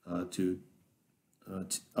to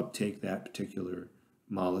uptake that particular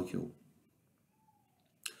molecule.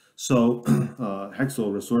 So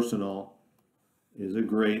hexylresorcinol is a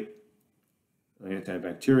great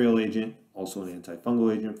antibacterial agent, also an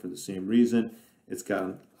antifungal agent for the same reason. It's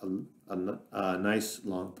got a nice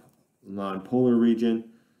long non-polar region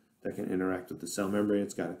that can interact with the cell membrane.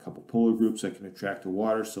 It's got a couple polar groups that can attract to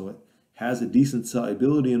water, so it has a decent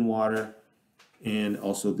solubility in water and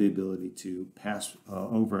also the ability to pass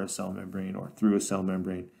over a cell membrane or through a cell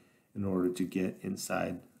membrane in order to get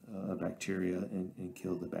inside a bacteria and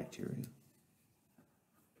kill the bacteria.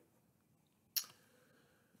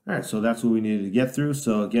 All right, so that's what we needed to get through.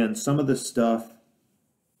 So again, some of this stuff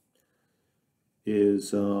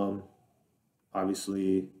is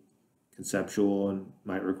obviously conceptual and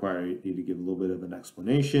might require you to give a little bit of an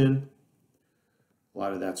explanation. A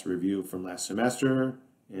lot of that's review from last semester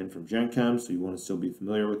and from Gen Chem, so you want to still be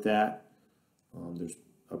familiar with that. There's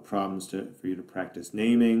problems for you to practice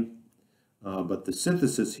naming, but the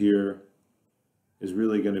synthesis here is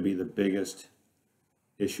really going to be the biggest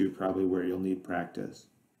issue, probably where you'll need practice.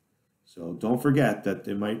 So don't forget that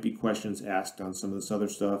there might be questions asked on some of this other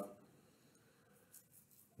stuff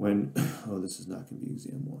when, oh, this is not going to be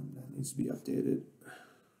exam 1, that needs to be updated.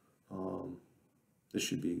 This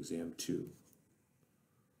should be exam 2.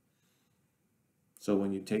 So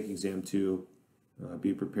when you take exam 2,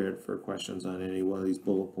 be prepared for questions on any one of these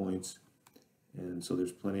bullet points. And so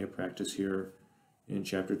there's plenty of practice here in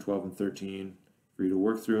chapter 12 and 13 for you to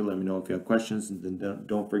work through. Let me know if you have questions, and then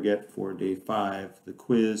don't forget for day 5, the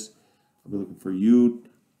quiz. I'll be looking for you,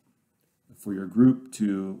 for your group,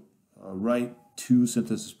 to write 2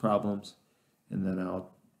 synthesis problems, and then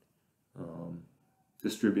I'll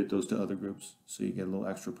distribute those to other groups so you get a little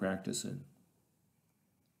extra practice in.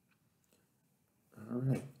 All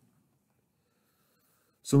right.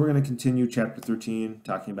 So we're going to continue chapter 13,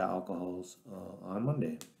 talking about alcohols on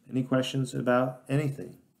Monday. Any questions about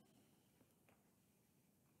anything?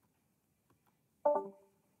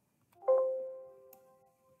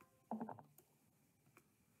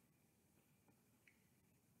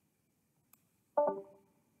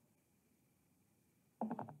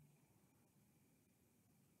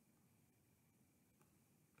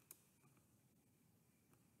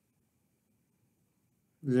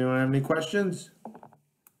 Does anyone have any questions?